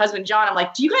guys know her husband, John. I'm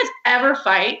like, do you guys ever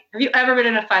fight? Have you ever been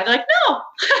in a fight? They're like, no.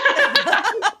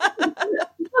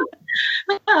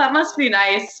 Oh, that must be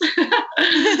nice.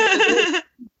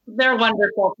 They're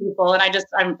wonderful people. And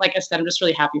I'm like I said, I'm just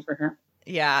really happy for her.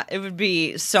 Yeah, it would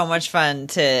be so much fun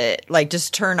to like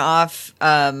just turn off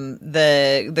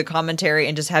the commentary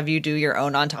and just have you do your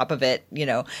own on top of it.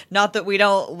 Not that we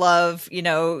don't love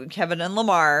Kevin and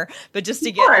Lamar, but just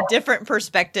to get a different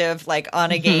perspective like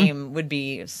on a game would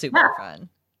be super fun.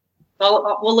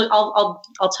 Well,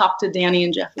 I'll talk to Danny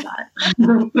and Jeff about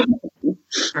it.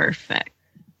 Perfect.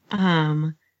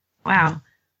 Wow.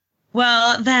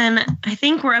 Well, then I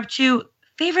think we're up to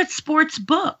favorite sports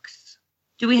books.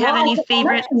 Do we have any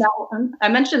favorite? I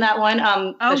mentioned that one.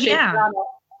 Yeah.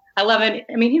 I love it.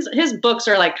 I mean, his books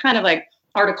are like kind of like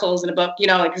articles in a book,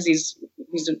 because he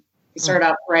started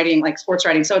out writing like sports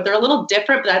writing. So they're a little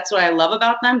different, but that's what I love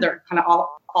about them. They're kind of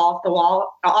all off the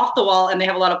wall, and they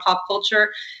have a lot of pop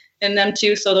culture in them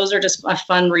too. So those are just a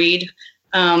fun read.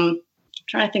 I'm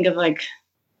trying to think of like,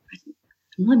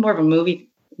 I'm really more of a movie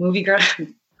girl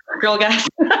guys.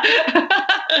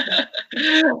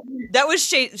 That was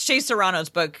Shea Serrano's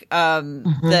book.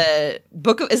 The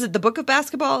book is it the Book of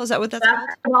Basketball? Is that what that's called?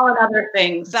 Basketball and Other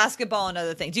Things. Basketball and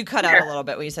Other Things. You cut out a little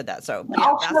bit when you said that. So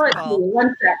I'll show it to you.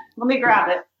 One sec. Let me grab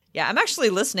it. Yeah, I'm actually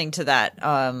listening to that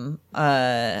on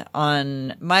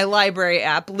my library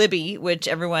app, Libby, which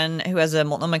everyone who has a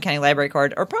Multnomah County library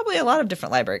card, or probably a lot of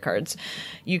different library cards,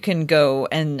 you can go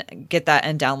and get that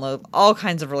and download all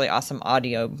kinds of really awesome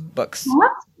audio books.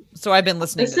 What? So I've been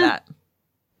listening to that.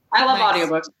 I love Nice.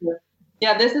 audiobooks too.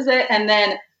 Yeah, this is it. And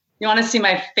then you want to see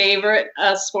my favorite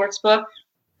sports book?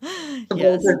 The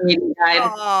Blazers Meeting Guide.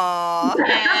 Aww.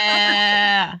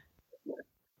 Yeah.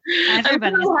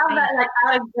 Everybody's I have that like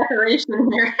out of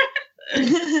decoration here.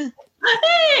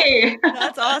 Hey,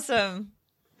 That's awesome.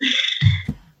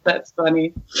 that's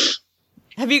funny.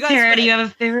 Have you guys Sarah, read, do you have a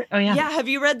favorite? Oh, yeah. have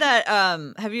you read that?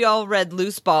 Have you all read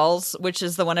Loose Balls, which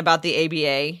is the one about the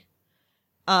ABA?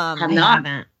 I'm I not.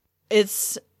 haven't.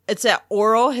 It's It's an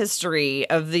oral history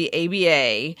of the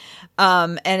ABA,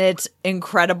 and it's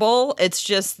incredible. It's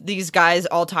just these guys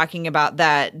all talking about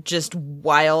that just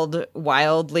wild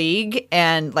league,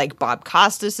 and like Bob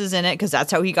Costas is in it because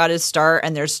that's how he got his start.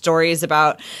 And there's stories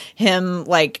about him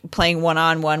like playing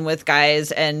one-on-one with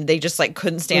guys, and they just like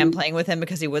couldn't stand playing with him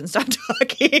because he wouldn't stop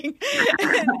talking.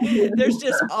 And there's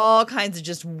just all kinds of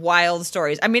just wild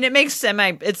stories. I mean, it makes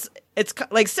it's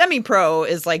like semi-pro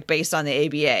is like based on the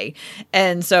ABA.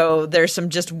 And so there's some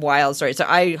just wild stories. So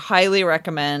I highly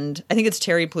recommend, I think it's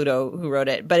Terry Pluto who wrote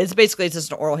it, but it's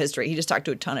just an oral history. He just talked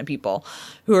to a ton of people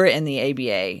who are in the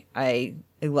ABA. I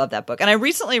love that book. And I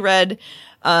recently read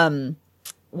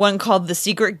one called The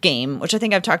Secret Game, which I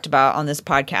think I've talked about on this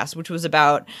podcast, which was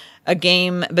about a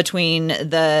game between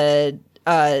the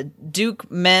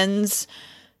Duke men's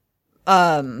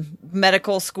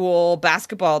medical school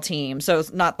basketball team. So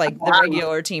it's not like the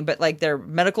regular team, but like their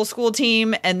medical school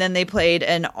team. And then they played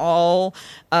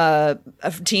a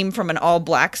team from an all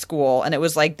black school. And it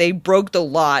was like, they broke the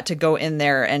law to go in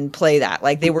there and play that.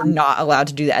 Like they were not allowed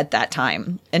to do that at that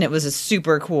time. And it was a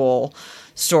super cool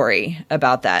story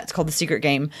about that. It's called The Secret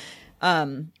Game.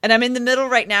 And I'm in the middle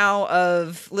right now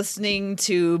of listening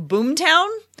to Boomtown,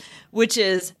 which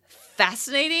is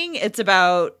fascinating. It's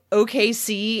about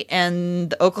OKC and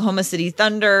the Oklahoma City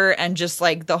Thunder and just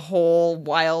like the whole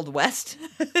Wild West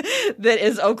that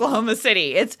is Oklahoma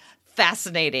City. It's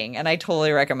fascinating, and I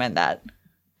totally recommend that.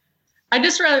 I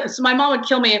just read, so my mom would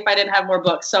kill me if I didn't have more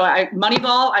books. So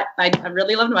Moneyball, I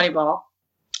really loved Moneyball.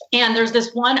 And there's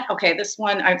this one,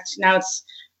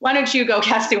 why don't you go,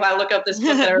 Cassidy, while I look up this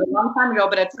book that I read a long time ago,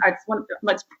 but it's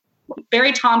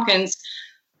Barry Tompkins,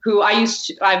 who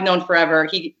I've known forever.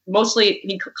 He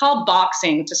called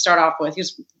boxing to start off with.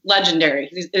 He's legendary.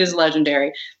 He is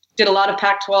legendary. Did a lot of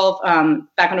Pac-12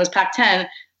 back when it was Pac-10.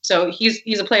 So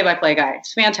he's a play-by-play guy.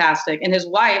 It's fantastic. And his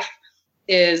wife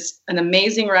is an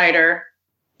amazing writer,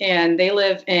 and they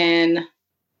live in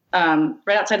right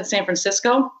outside of San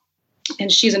Francisco.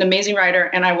 And she's an amazing writer.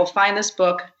 And I will find this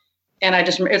book, and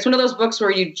it's one of those books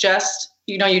where you just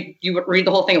you read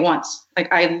the whole thing at once.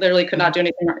 Like I literally could not do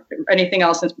anything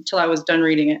else until I was done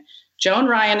reading it. Joan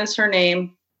Ryan is her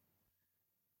name.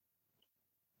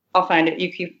 I'll find it.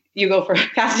 You go for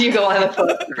Cassidy. You go on the phone.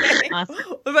 Awesome.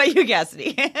 What about you,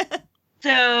 Cassidy?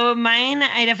 So mine,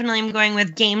 I definitely am going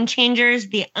with Game Changers,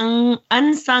 the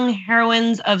unsung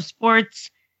heroines of sports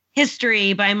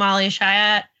history by Molly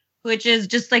Chiat, which is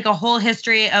just like a whole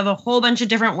history of a whole bunch of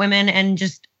different women and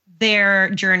just their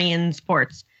journey in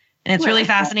sports. And it's really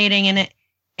fascinating, and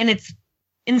it's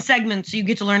in segments, so you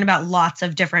get to learn about lots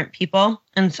of different people.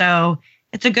 And so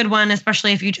it's a good one,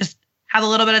 especially if you just have a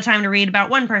little bit of time to read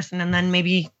about one person and then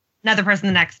maybe another person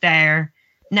the next day or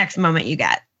next moment you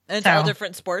get. And it's all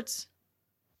different sports?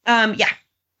 Yeah.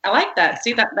 I like that.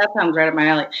 See, that sounds right up my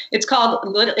alley. It's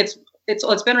called,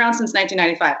 it's been around since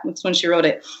 1995. That's when she wrote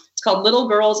it. It's called Little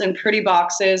Girls in Pretty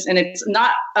Boxes, and it's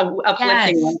not a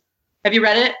uplifting one. Have you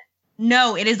read it?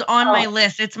 No, it is on my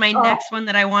list. It's my next one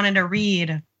that I wanted to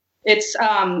read. It's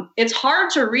hard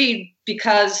to read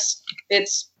because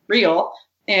it's real,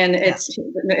 and it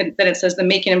says the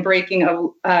making and breaking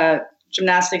of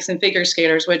gymnastics and figure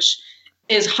skaters, which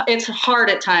it's hard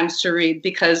at times to read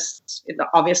because it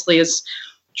obviously is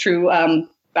true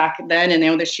back then,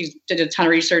 and that she did a ton of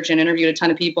research and interviewed a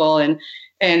ton of people,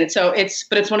 and so it's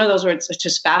one of those where it's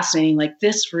just fascinating. Like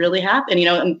this really happened,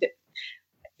 and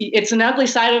it's an ugly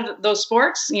side of those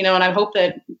sports, and I hope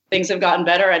that things have gotten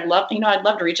better. I'd love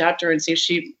to reach out to her and see if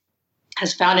she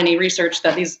has found any research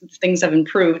that these things have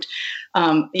improved,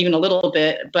 even a little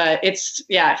bit. But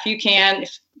if you can,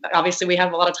 obviously we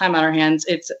have a lot of time on our hands.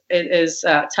 It is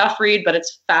a tough read, but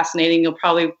it's fascinating. You'll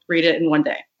probably read it in one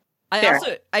day.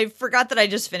 I forgot that I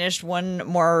just finished one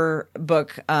more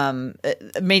book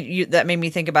that made me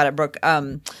think about it, Brooke,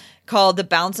 called The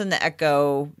Bounce and the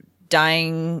Echo,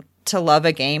 Dying to Love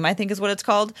a Game, I think is what it's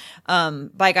called,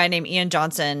 by a guy named Ian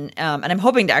Johnson. And I'm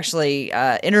hoping to actually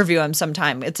interview him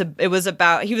sometime. He was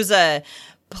a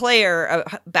player,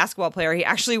 a basketball player. He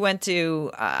actually went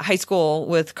to high school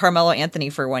with Carmelo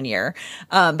Anthony for 1 year.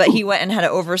 But he went and had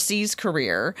an overseas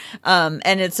career.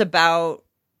 And it's about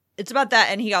that.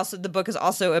 And the book is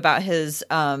also about his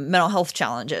mental health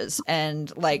challenges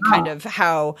and kind of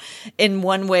how in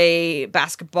one way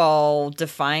basketball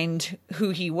defined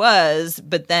who he was,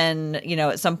 but then,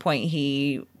 at some point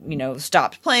he,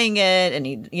 stopped playing it, and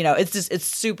he, it's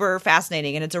super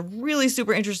fascinating, and it's a really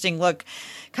super interesting look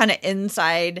kind of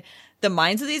inside the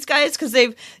minds of these guys, because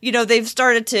they've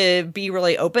started to be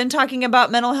really open talking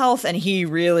about mental health, and he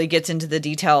really gets into the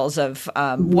details of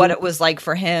what it was like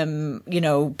for him,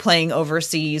 playing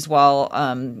overseas while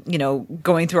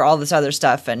going through all this other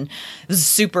stuff, and it was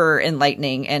super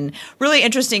enlightening and really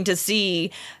interesting to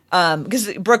see.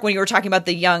 Because Brooke, when you were talking about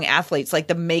the young athletes, like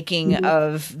the making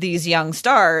of these young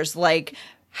stars, like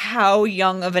how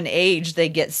young of an age they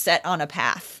get set on a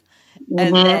path,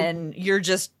 and then you're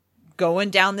just going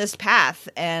down this path,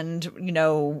 and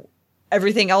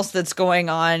everything else that's going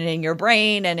on in your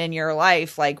brain and in your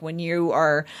life, like when you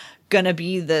are gonna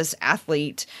be this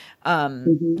athlete,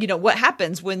 what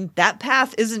happens when that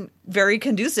path isn't very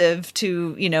conducive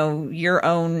to your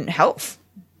own health.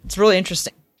 It's really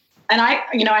interesting. And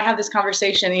I have this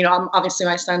conversation, obviously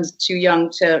my son's too young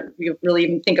to really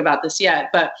even think about this yet.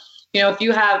 But,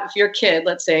 if your kid,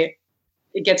 let's say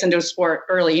it gets into a sport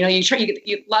early, you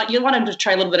want him to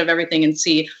try a little bit of everything and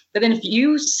see. But then if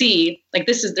you see, like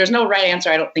there's no right answer,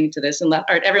 I don't think, to this, and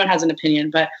everyone has an opinion.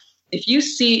 But if you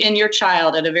see in your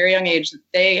child at a very young age that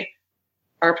they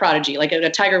are a prodigy, like a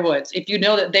Tiger Woods, if you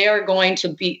know that they are going to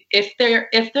be, if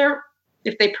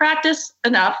they practice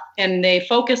enough and they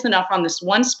focus enough on this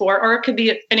one sport, or it could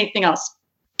be anything else,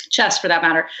 chess for that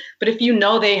matter. But if you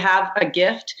know they have a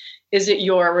gift, is it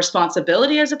your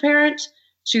responsibility as a parent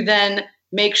to then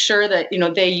make sure that,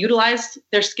 they utilize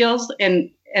their skills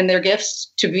and their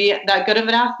gifts to be that good of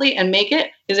an athlete and make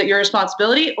it? Is it your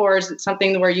responsibility, or is it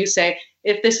something where you say,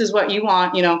 if this is what you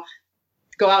want,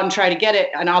 go out and try to get it,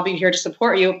 and I'll be here to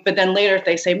support you. But then later, if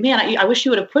they say, man, I wish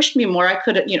you would have pushed me more, I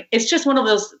could have, it's just one of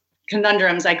those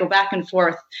conundrums. I go back and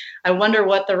forth. I wonder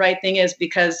what the right thing is,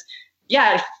 because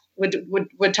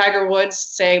would Tiger Woods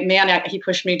say, man, he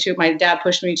pushed me too, my dad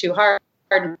pushed me too hard.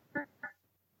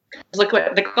 Look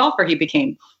what the golfer he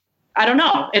became. I don't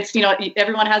know. It's,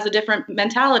 everyone has a different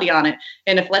mentality on it.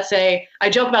 And if, let's say, I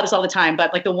joke about this all the time,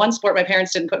 but like the one sport my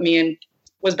parents didn't put me in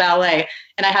was ballet.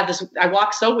 And I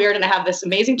walk so weird, and I have this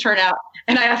amazing turnout.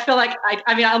 And I feel like,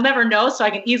 I'll never know. So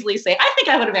I can easily say, I think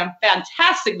I would have been a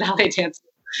fantastic ballet dancer.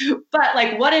 But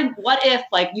like, what if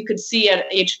like you could see at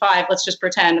age 5, let's just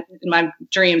pretend, in my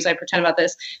dreams, I pretend about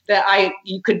this, that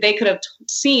they could have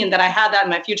seen that I had that in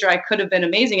my future. I could have been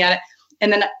amazing at it.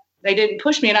 And then they didn't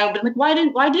push me, and I would be like, why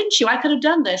didn't you? I could have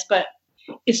done this. But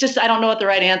it's just, I don't know what the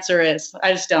right answer is.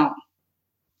 I just don't.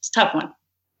 It's a tough one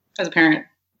as a parent.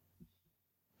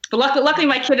 But luckily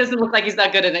my kid doesn't look like he's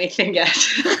that good at anything yet.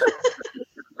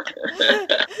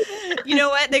 You know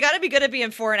what? They got to be good at being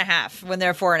 4.5 when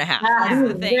they're 4.5.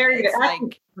 That's the thing. Very good.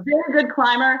 Very good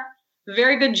climber,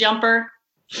 very good jumper.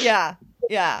 Yeah.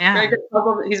 Very good at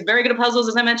puzzles. He's very good at puzzles,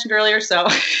 as I mentioned earlier. So,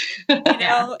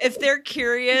 if they're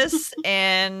curious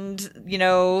and,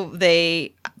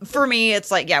 for me, it's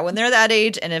like, when they're that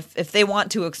age, and if they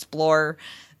want to explore,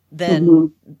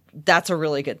 then that's a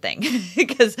really good thing,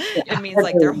 because it means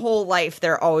like their whole life,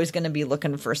 they're always going to be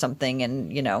looking for something.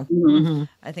 And,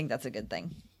 I think that's a good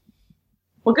thing.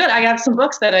 Well, good. I have some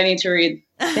books that I need to read.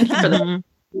 Thank you for that.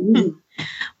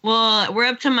 Well, we're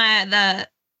up to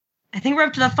I think we're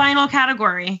up to the final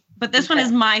category, but this one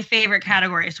is my favorite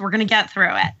category, so we're going to get through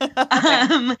it.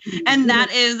 And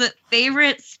that is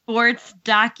favorite sports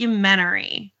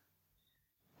documentary.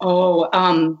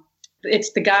 Oh,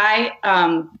 it's the guy,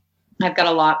 I've got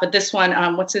a lot, but this one,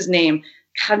 what's his name?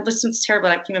 God, this one's terrible.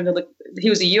 I can't remember. He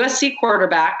was a USC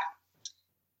quarterback.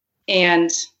 And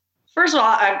first of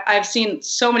all, I've seen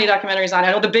so many documentaries on it.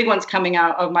 I know the big one's coming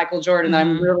out of Michael Jordan that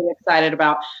I'm really excited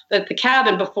about. But the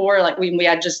Cabin before, like we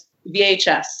had just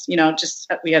VHS,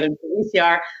 we had a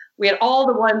VCR. We had all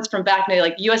the ones from back in the day,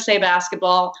 like USA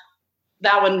Basketball.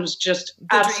 That one was just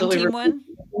the absolutely Dream Team one.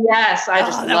 Yes, I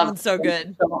just that love one's so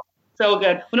good. So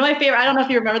good. One of my favorite, I don't know if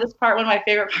you remember this part, one of my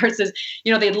favorite parts is,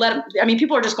 they'd let them,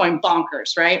 people are just going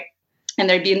bonkers, right? And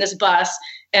they'd be in this bus,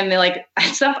 and they're like,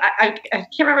 I can't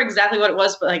remember exactly what it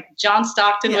was, but like John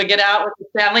Stockton would get out with his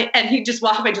family, and he'd just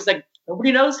walk by, just like,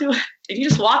 nobody knows who, and he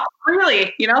just walked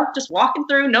freely, just walking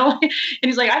through, and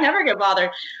he's like, I never get bothered,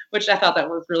 which I thought that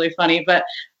was really funny. But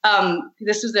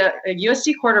this was a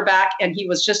USC quarterback, and he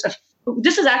was just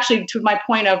this is actually to my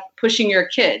point of pushing your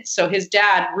kids. So his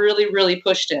dad really, really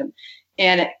pushed him.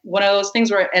 And one of those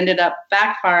things where it ended up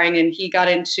backfiring, and he got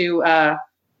into, I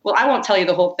won't tell you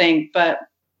the whole thing, but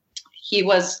he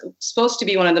was supposed to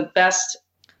be one of the best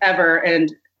ever.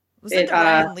 And was it the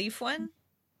Ryan Leaf one?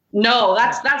 No,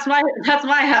 that's my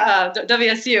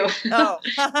WSU. Oh,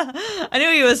 I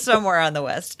knew he was somewhere on the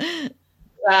West.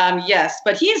 Yes,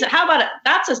 but how about it?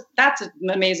 That's an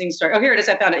amazing story. Oh, here it is.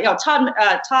 I found it.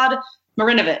 Todd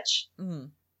Marinovich. Mm-hmm.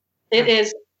 It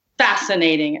is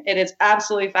fascinating. It is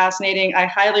absolutely fascinating. I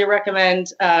highly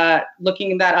recommend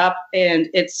looking that up. And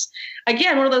it's,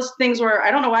 again, one of those things where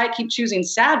I don't know why I keep choosing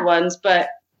sad ones, but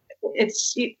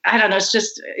I don't know.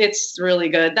 It's really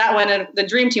good. That one, the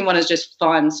Dream Team one is just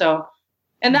fun. So,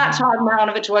 and that Todd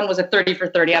Maranovich one was a 30 for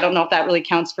 30. I don't know if that really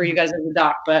counts for you guys as a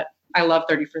doc, but I love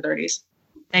 30 for 30s.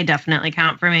 They definitely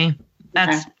count for me.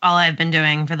 That's all I've been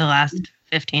doing for the last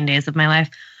 15 days of my life.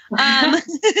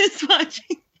 Is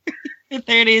watching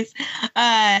 30s.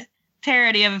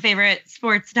 Tara, do you have a favorite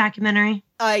sports documentary?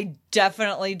 I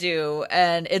definitely do,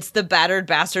 and it's the Battered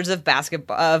Bastards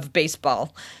of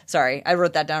Baseball. Sorry, I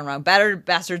wrote that down wrong. Battered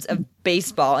Bastards of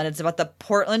Baseball, and it's about the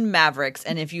Portland Mavericks.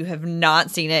 And if you have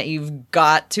not seen it, you've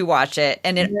got to watch it.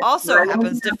 And it also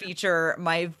happens to feature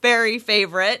my very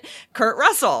favorite, Kurt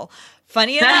Russell.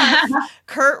 Funny enough,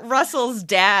 Kurt Russell's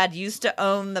dad used to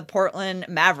own the Portland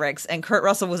Mavericks, and Kurt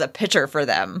Russell was a pitcher for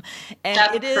them.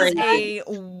 And it is a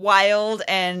wild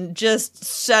and just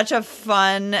such a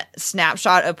fun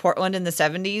snapshot of Portland in the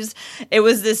 70s. It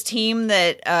was this team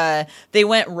that they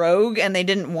went rogue, and they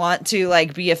didn't want to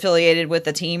like be affiliated with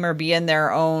the team or be in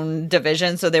their own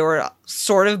division. So they were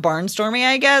sort of barnstorming,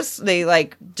 I guess. They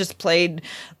like just played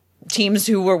teams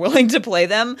who were willing to play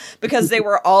them because they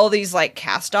were all these like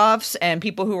cast-offs and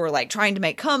people who were like trying to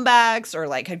make comebacks or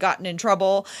like had gotten in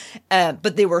trouble,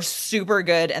 but they were super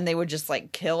good and they would just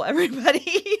like kill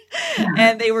everybody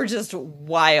and they were just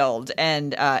wild.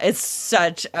 And it's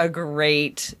such a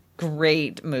great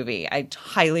movie. I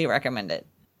highly recommend it.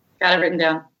 Got it written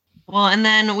down. Well, and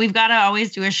then we've got to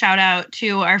always do a shout out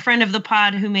to our friend of the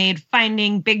pod who made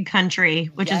Finding Big Country,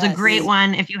 which is a great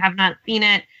one. If you have not seen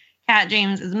it, Kat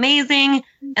James is amazing.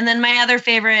 And then my other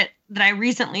favorite that I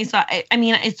recently saw, I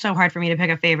mean, it's so hard for me to pick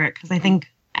a favorite because I think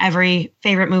every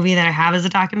favorite movie that I have is a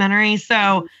documentary.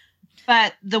 So,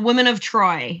 but The Women of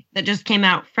Troy that just came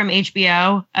out from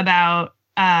HBO about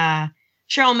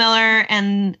Cheryl Miller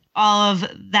and all of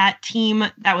that team,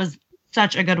 that was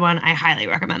such a good one. I highly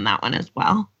recommend that one as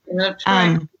well.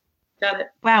 Got it.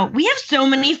 Wow, we have so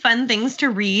many fun things to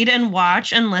read and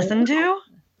watch and listen to.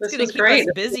 It's going to keep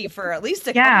us busy for at least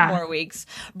a couple more weeks.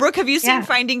 Brooke, have you seen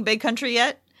Finding Big Country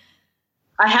yet?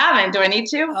 I haven't. Do I need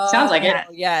to? Sounds like it.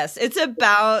 Yes. It's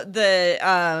about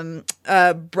the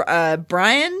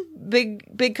Brian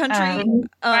Big Country.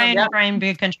 Brian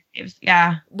Big Country Reeves.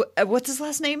 Yeah. What's his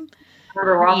last name?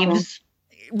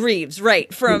 Reeves,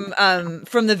 right, from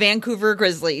the Vancouver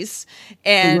Grizzlies,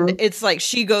 and it's like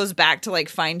she goes back to like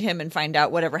find him and find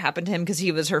out whatever happened to him because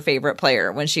he was her favorite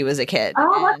player when she was a kid.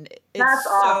 And that's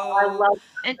awesome. I love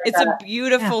it. It's a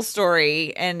beautiful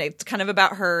story, and it's kind of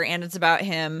about her and it's about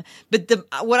him. But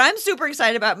what I'm super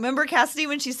excited about, remember Cassidy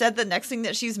when she said the next thing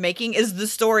that she's making is the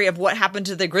story of what happened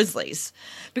to the Grizzlies,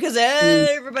 because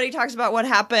everybody talks about what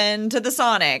happened to the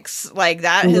Sonics. Like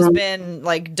that has been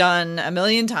like done a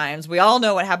million times. We all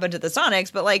know what happened to the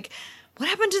Sonics, but like what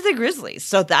happened to the Grizzlies?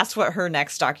 So that's what her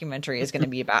next documentary is going to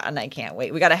be about, and I can't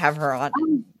wait. We got to have her on.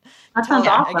 That sounds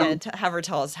awesome. Again, to have her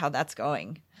tell us how that's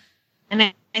going. And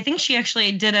I think she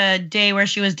actually did a day where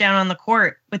she was down on the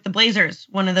court with the Blazers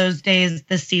one of those days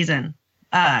this season.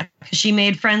 Because she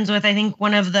made friends with, I think,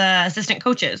 one of the assistant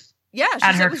coaches. Yeah, she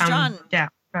said it was John. Yeah.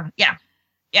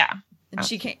 And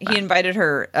he invited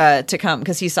her to come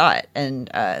because he saw it and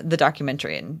the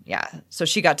documentary. And so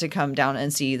she got to come down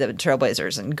and see the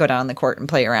Trailblazers and go down on the court and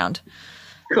play around.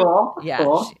 Cool. Yeah,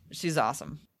 cool. She's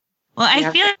awesome. Well,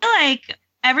 I feel like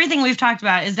everything we've talked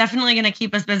about is definitely going to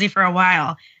keep us busy for a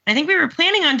while. I think we were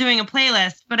planning on doing a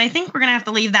playlist, but I think we're going to have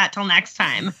to leave that till next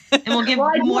time. And we'll give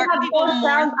more people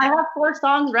more. I have 4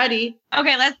 songs ready.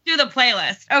 Okay, let's do the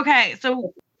playlist. Okay,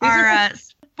 so our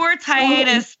sports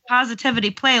hiatus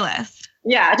positivity playlist.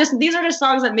 Yeah, these are just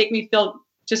songs that make me feel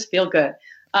good.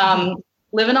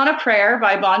 Living on a Prayer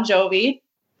by Bon Jovi.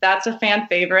 That's a fan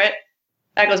favorite.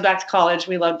 That goes back to college.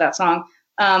 We loved that song.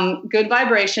 Good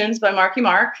Vibrations by Marky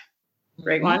Mark.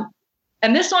 Great one.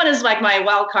 And this one is like my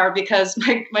wild card because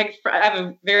I have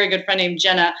a very good friend named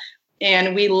Jenna,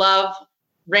 and we love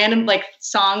random like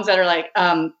songs that are like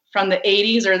from the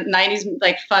 80s or 90s,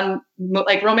 like fun,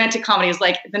 like romantic comedies.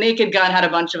 Like The Naked Gun had a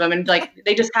bunch of them, and like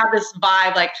they just have this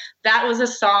vibe. Like that was a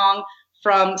song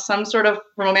from some sort of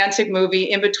romantic movie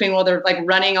in between while they're like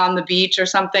running on the beach or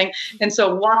something. And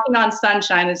so Walking on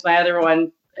Sunshine is my other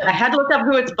one. I had to look up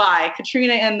who it's by,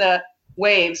 Katrina and the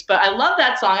Waves, but I love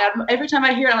that song. Every time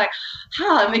I hear it, I'm like,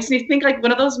 it makes me think like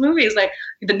one of those movies, like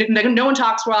No One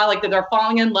Talks for a While, like they're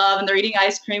falling in love and they're eating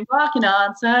ice cream, walking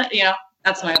on,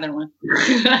 that's my other one.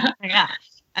 Yeah,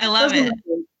 I love it.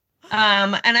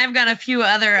 And I've got a few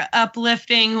other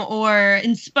uplifting or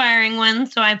inspiring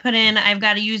ones. So I put in I've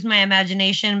Got to Use My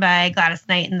Imagination by Gladys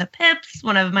Knight and the Pips,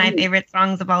 one of my favorite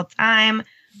songs of all time.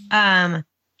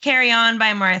 Carry On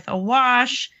by Martha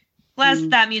Wash. Plus,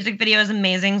 that music video is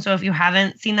amazing. So if you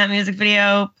haven't seen that music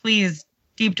video, please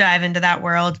deep dive into that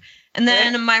world. And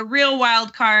then my real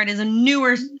wild card is a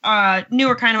newer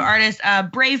kind of artist,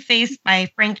 Brave Face by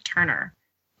Frank Turner,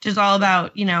 which is all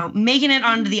about, making it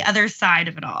onto the other side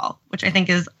of it all, which I think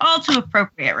is all too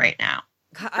appropriate right now.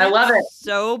 I love it.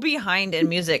 So behind in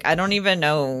music. I don't even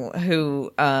know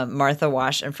who Martha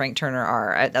Wash and Frank Turner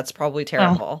are. That's probably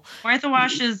terrible. Martha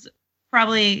Wash is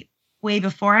probably way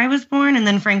before I was born. And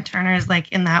then Frank Turner is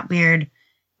like in that weird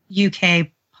UK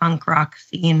punk rock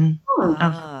scene.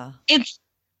 It's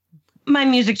my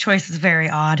music choice is very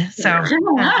odd. So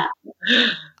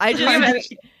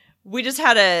we just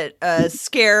had a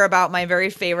scare about my very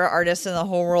favorite artist in the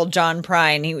whole world, John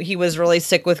Prine. He was really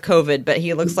sick with COVID, but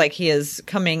he looks like he is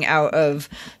coming out of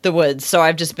the woods. So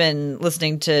I've just been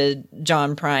listening to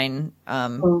John Prine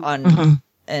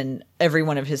and every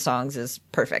one of his songs is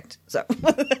perfect. So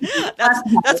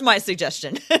that's my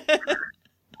suggestion.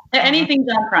 Anything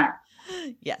John Prine.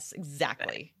 Yes,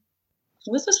 exactly.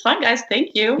 This was fun, guys.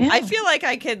 Thank you. Yeah. I feel like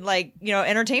I could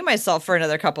entertain myself for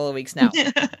another couple of weeks now.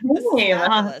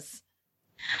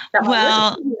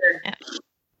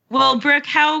 Well, Brooke,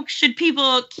 how should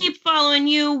people keep following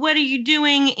you? What are you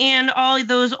doing? And all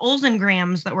those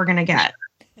Olsengrams that we're going to get.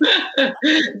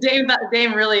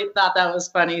 Dame really thought that was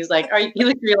funny. He's like, are you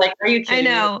kidding? I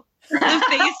know. The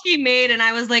face he made, and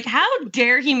I was like, how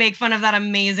dare he make fun of that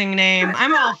amazing name?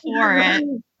 I'm all for it.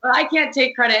 Well, I can't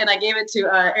take credit, and I gave it to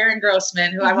Aaron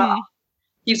Grossman, who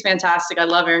he's fantastic. I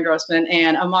love Aaron Grossman.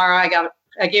 And Amara,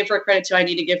 I gave her credit too. I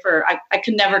need to give her. I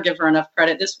could never give her enough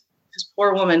credit. This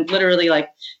poor woman literally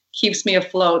keeps me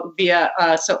afloat via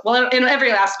in every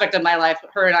aspect of my life.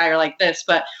 Her and I are like this,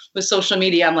 but with social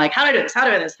media, I'm like, how do I do this? How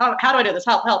do I do this? How do I do this?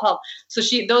 Help. So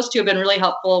those two have been really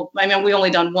helpful. I mean, we only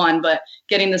done one, but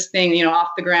getting this thing, off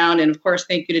the ground. And of course,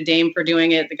 thank you to Dame for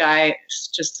doing it. The guy is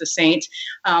just a saint.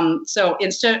 So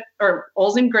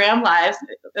Olsengram Live,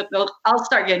 I'll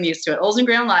start getting used to it.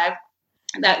 Olsengram Live,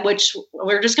 which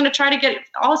we're just going to try to get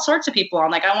all sorts of people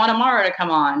on. Like I want Amara to come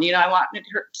on, I want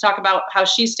her to talk about how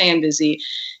she's staying busy.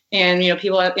 And,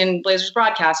 people in Blazers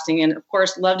broadcasting, and of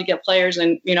course, love to get players.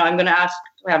 And, I'm going to ask,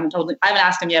 I haven't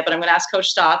asked him yet, but I'm going to ask Coach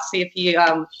Stotts, see if he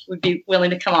would be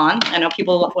willing to come on. I know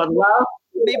people would love.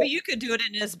 Maybe you could do it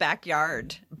in his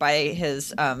backyard by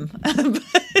his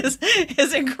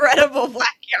his incredible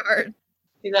backyard.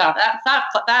 Yeah,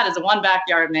 that is a one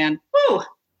backyard, man. Woo!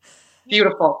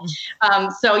 Beautiful.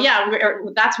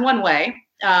 That's one way.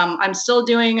 I'm still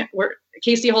doing,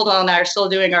 Casey Holdall and I are still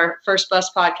doing our First Bus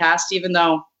podcast, even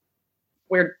though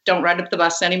we don't ride up the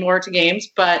bus anymore to games,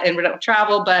 and we don't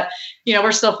travel, but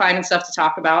we're still finding stuff to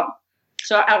talk about.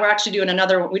 So we're actually doing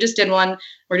another one. We just did one.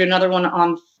 We're doing another one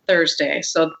on Thursday.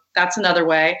 So that's another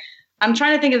way. I'm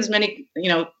trying to think of as many,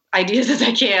 ideas as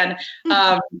I can.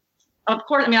 Of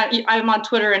course, I'm on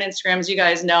Twitter and Instagram, as you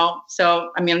guys know.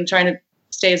 So, I'm trying to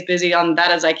stay as busy on that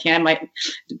as I can. My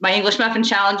English Muffin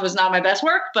Challenge was not my best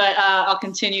work, but I'll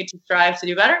continue to strive to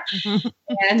do better.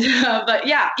 And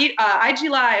IG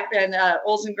Live and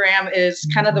Olsengram is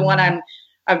kind of the one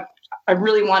I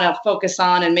really want to focus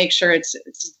on and make sure it's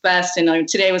best. And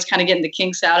today was kind of getting the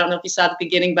kinks out. I don't know if you saw at the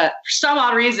beginning, but for some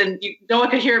odd reason, no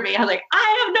one could hear me. I was like,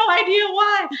 I have no idea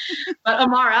why. But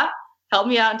Amara helped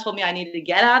me out and told me I needed to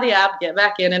get out of the app, get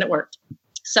back in, and it worked.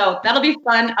 So that'll be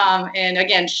fun. And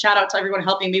again, shout out to everyone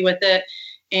helping me with it,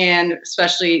 and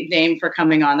especially Dame for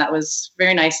coming on. That was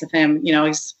very nice of him.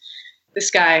 He's this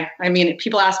guy.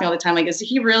 People ask me all the time, like, is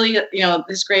he really,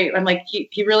 this great? I'm like,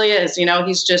 he really is.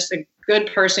 He's just a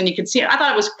good person. You could see. I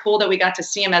thought it was cool that we got to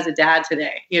see him as a dad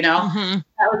today. That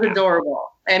was adorable.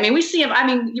 We see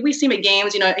him. We see him at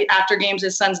games. After games,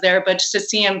 his son's there, but just to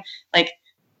see him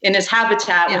in his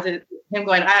habitat with him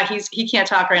going, he can't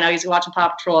talk right now. He's watching Paw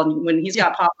Patrol, and when he's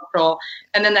got Paw Patrol,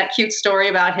 and then that cute story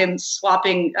about him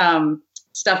swapping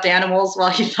stuffed animals while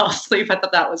he fell asleep. I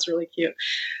thought that was really cute.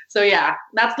 So yeah,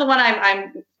 that's the one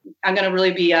I'm going to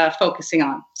really be focusing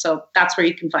on. So that's where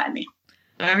you can find me.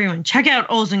 So everyone, check out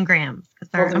Olsengrams because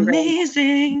they're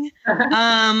amazing.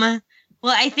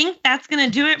 Well, I think that's going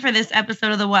to do it for this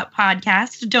episode of the What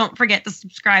Podcast. Don't forget to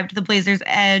subscribe to the Blazers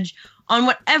Edge on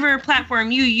whatever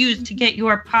platform you use to get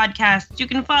your podcasts. You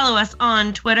can follow us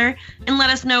on Twitter and let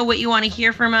us know what you want to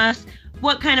hear from us,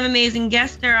 what kind of amazing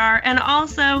guests there are. And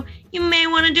also, you may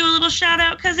want to do a little shout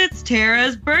out because it's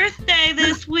Tara's birthday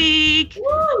this week.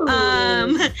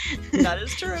 That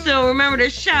is true. So remember to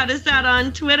shout us out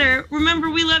on Twitter. Remember,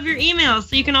 we love your emails.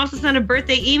 So you can also send a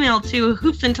birthday email to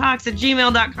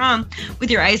hoopsandtalks@gmail.com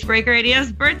with your icebreaker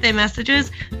ideas, birthday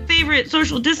messages, favorite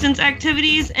social distance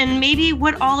activities, and maybe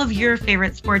what all of your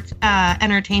favorite sports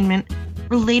entertainment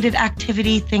related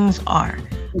activity things are.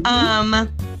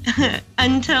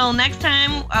 Until next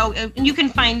time, you can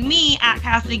find me at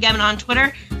Cassidy Gemmon on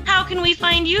Twitter. How can we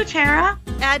find you, Tara?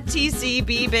 At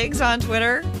TCB Biggs on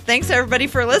Twitter. Thanks everybody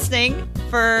for listening.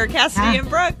 For Cassidy and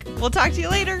Brooke, we'll talk to you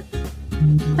later.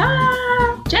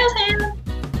 Bye. Jazz hands.